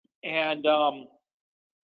 and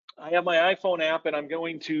I'm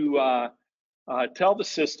going to tell the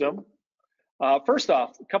system. First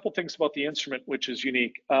off, a couple things about the instrument, which is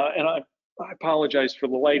unique. And I apologize for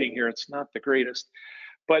the lighting here. It's not the greatest.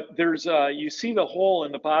 But there's, you see the hole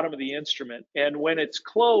in the bottom of the instrument. And when it's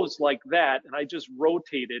closed like that, and I just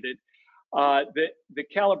rotated it, the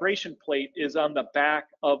calibration plate is on the back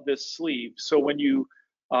of this sleeve. So when you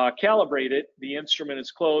calibrate it, the instrument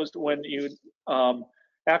is closed. When you,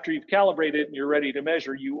 after you've calibrated and you're ready to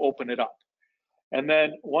measure, you open it up. And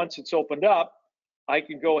then once it's opened up, I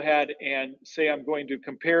can go ahead and say I'm going to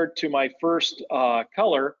compare to my first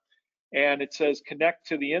color, and it says connect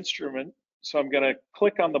to the instrument. So I'm going to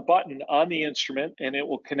click on the button on the instrument, and it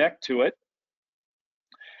will connect to it.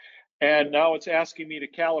 And now it's asking me to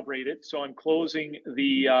calibrate it. So I'm closing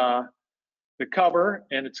the cover,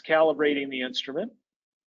 and it's calibrating the instrument.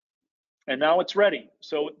 And now it's ready.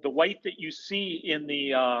 So the white that you see in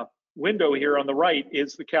the window here on the right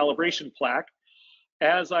is the calibration plaque.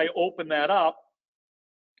 As I open that up,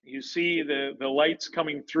 you see the lights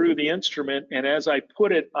coming through the instrument, and as I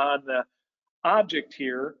put it on the object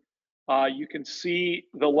here, you can see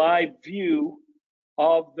the live view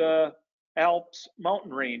of the Alps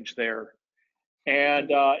mountain range there. And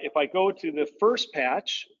if I go to the first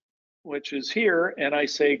patch, which is here, and I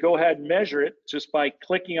say go ahead and measure it, just by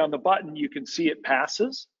clicking on the button, you can see it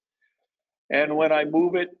passes. And when I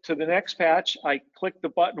move it to the next patch, I click the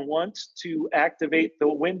button once to activate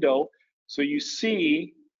the window. So you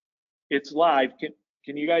see it's live.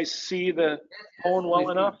 Can you guys see the phone well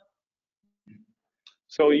enough?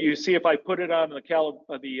 So you see if I put it on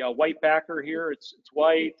the white backer here, it's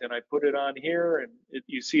white, and I put it on here, and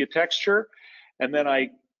you see a texture. And then I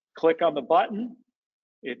click on the button,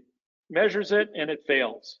 it measures it, and it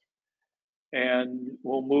fails. And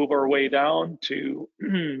we'll move our way down to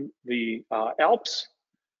the Alps.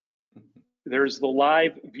 There's the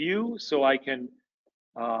live view, so I can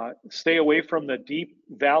stay away from the deep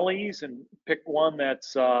valleys and pick one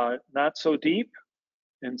that's not so deep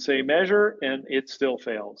and say measure, and it still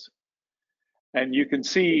fails. And you can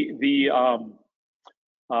see the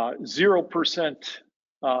 0%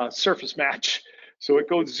 surface match. So it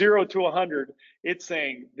goes 0 to 100. It's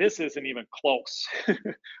saying this isn't even close,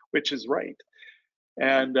 which is right.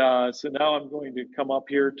 And so now I'm going to come up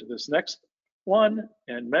here to this next one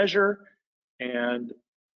and measure. And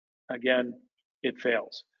again, it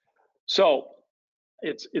fails. So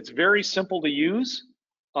it's very simple to use,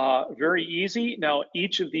 very easy. Now,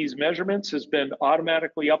 each of these measurements has been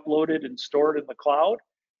automatically uploaded and stored in the cloud.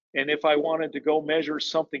 And if I wanted to go measure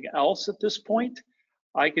something else at this point,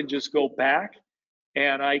 I can just go back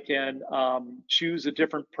and I can choose a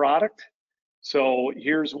different product. So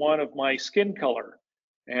here's one of my skin color.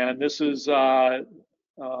 And this is, I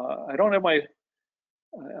don't have my,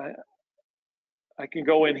 I can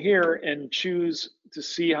go in here and choose to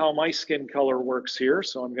see how my skin color works here.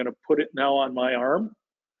 So I'm going to put it now on my arm.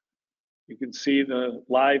 You can see the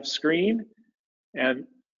live screen and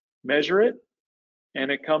measure it. And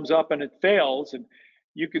it comes up and it fails. And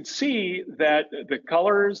you can see that the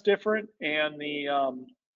color is different and the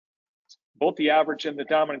both the average and the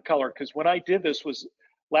dominant color. Because when I did this was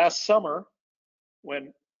last summer,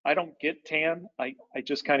 when I don't get tan, I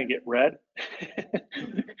just kind of get red.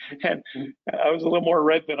 And I was a little more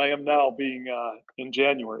red than I am now being in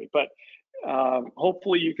January. But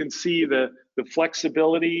hopefully you can see the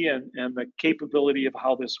flexibility and the capability of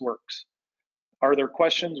how this works. Are there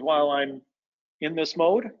questions while I'm in this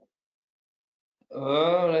mode?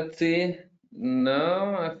 Let's see.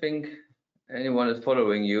 No, I think anyone is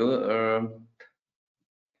following you.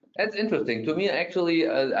 That's interesting. To me, actually,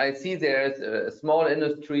 I see there's a small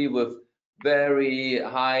industry with very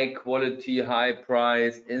high quality, high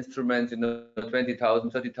price instruments,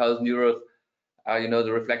 20,000, 30,000 euros.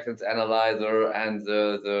 The reflectance analyzer and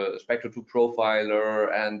the Spectral 2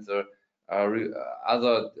 profiler and the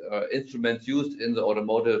other instruments used in the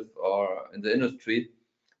automotive or in the industry.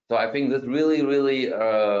 So I think this really, really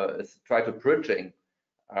is try to bridging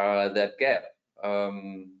that gap.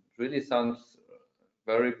 Really sounds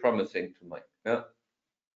very promising to me. Yeah.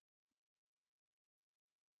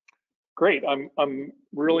 Great. I'm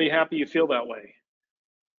really happy you feel that way.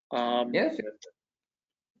 Yes.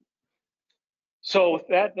 So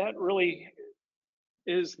that really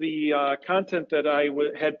is the content that I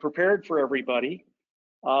had prepared for everybody.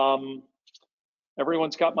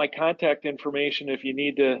 Everyone's got my contact information. If you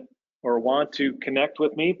need to or want to connect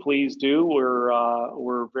with me, please do.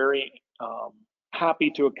 We're very happy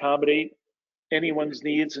to accommodate anyone's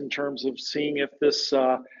needs in terms of seeing if this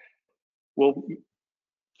will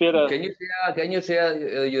fit a. Can you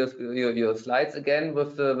share your slides again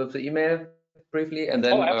with the email briefly, and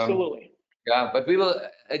then? Oh, absolutely. Yeah, but we will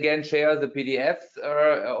again share the PDFs,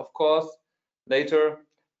 of course, later.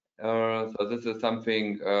 So this is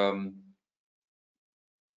something,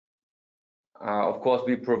 of course,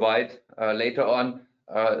 we provide later on.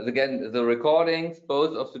 Again, the recordings,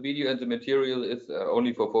 both of the video and the material, is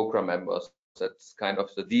only for Fogra members. That's kind of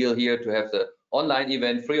the deal here, to have the online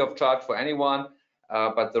event free of charge for anyone,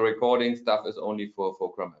 but the recording stuff is only for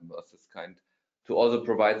Fogra members. It's kind to also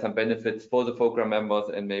provide some benefits for the Fogra members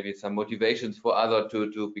and maybe some motivations for others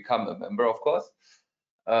to become a member, of course.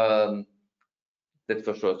 That's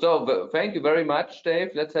for sure. So thank you very much,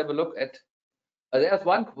 Dave. Let's have a look at. There's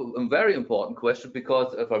one very important question,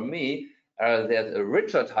 because for me, there's a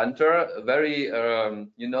Richard Hunter, very,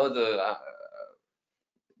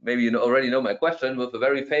 maybe you already know my question, with a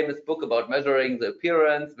very famous book about measuring the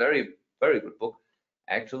appearance. Very, very good book,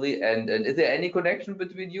 actually. And is there any connection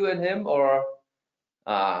between you and him, or?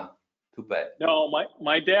 Too bad. No,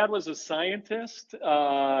 my dad was a scientist,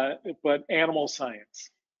 but animal science.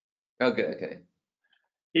 Okay.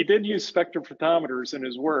 He did use spectrophotometers in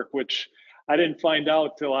his work, which I didn't find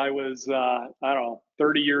out till I was, I don't know,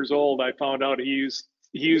 30 years old. I found out he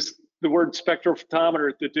used the word spectrophotometer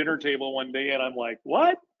at the dinner table one day, and I'm like,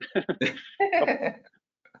 what?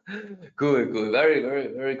 Cool. Very, very,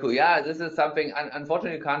 very cool. Yeah, this is something.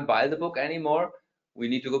 Unfortunately, you can't buy the book anymore. We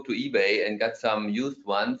need to go to eBay and get some used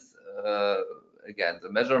ones. Again, the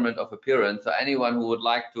measurement of appearance. So anyone who would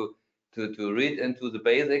like to read into the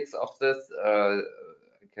basics of this, I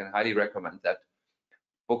can highly recommend that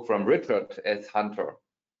book from Richard S. Hunter.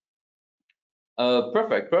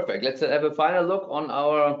 Perfect. Let's have a final look on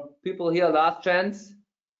our people here. Last chance.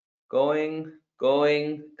 Going,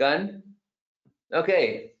 gone.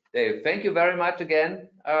 Okay, Dave, thank you very much again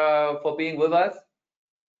for being with us.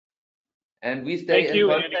 And we stay in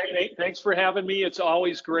contact. Andy. Thanks for having me. It's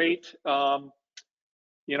always great.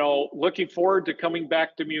 Looking forward to coming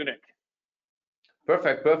back to Munich.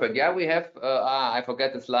 Perfect. Yeah, we have. I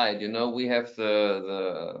forget the slide. We have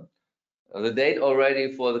the the date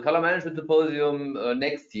already for the Color Management Symposium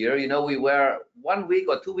next year. You know, we were 1 week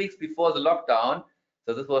or 2 weeks before the lockdown,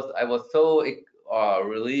 so I was so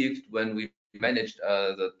relieved when we managed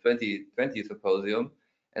the 2020 symposium,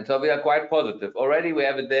 and so we are quite positive. Already we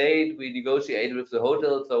have a date, we negotiated with the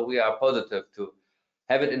hotel, so we are positive to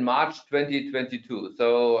have it in March 2022. So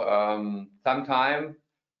some time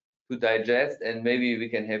to digest, and maybe we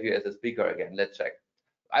can have you as a speaker again. Let's check.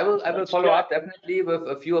 I will follow up definitely with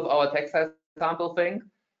a few of our textile sample things.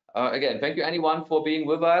 Again, thank you anyone for being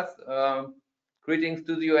with us. Greetings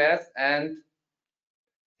to the US and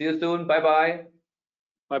see you soon. Bye bye.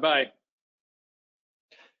 Bye bye.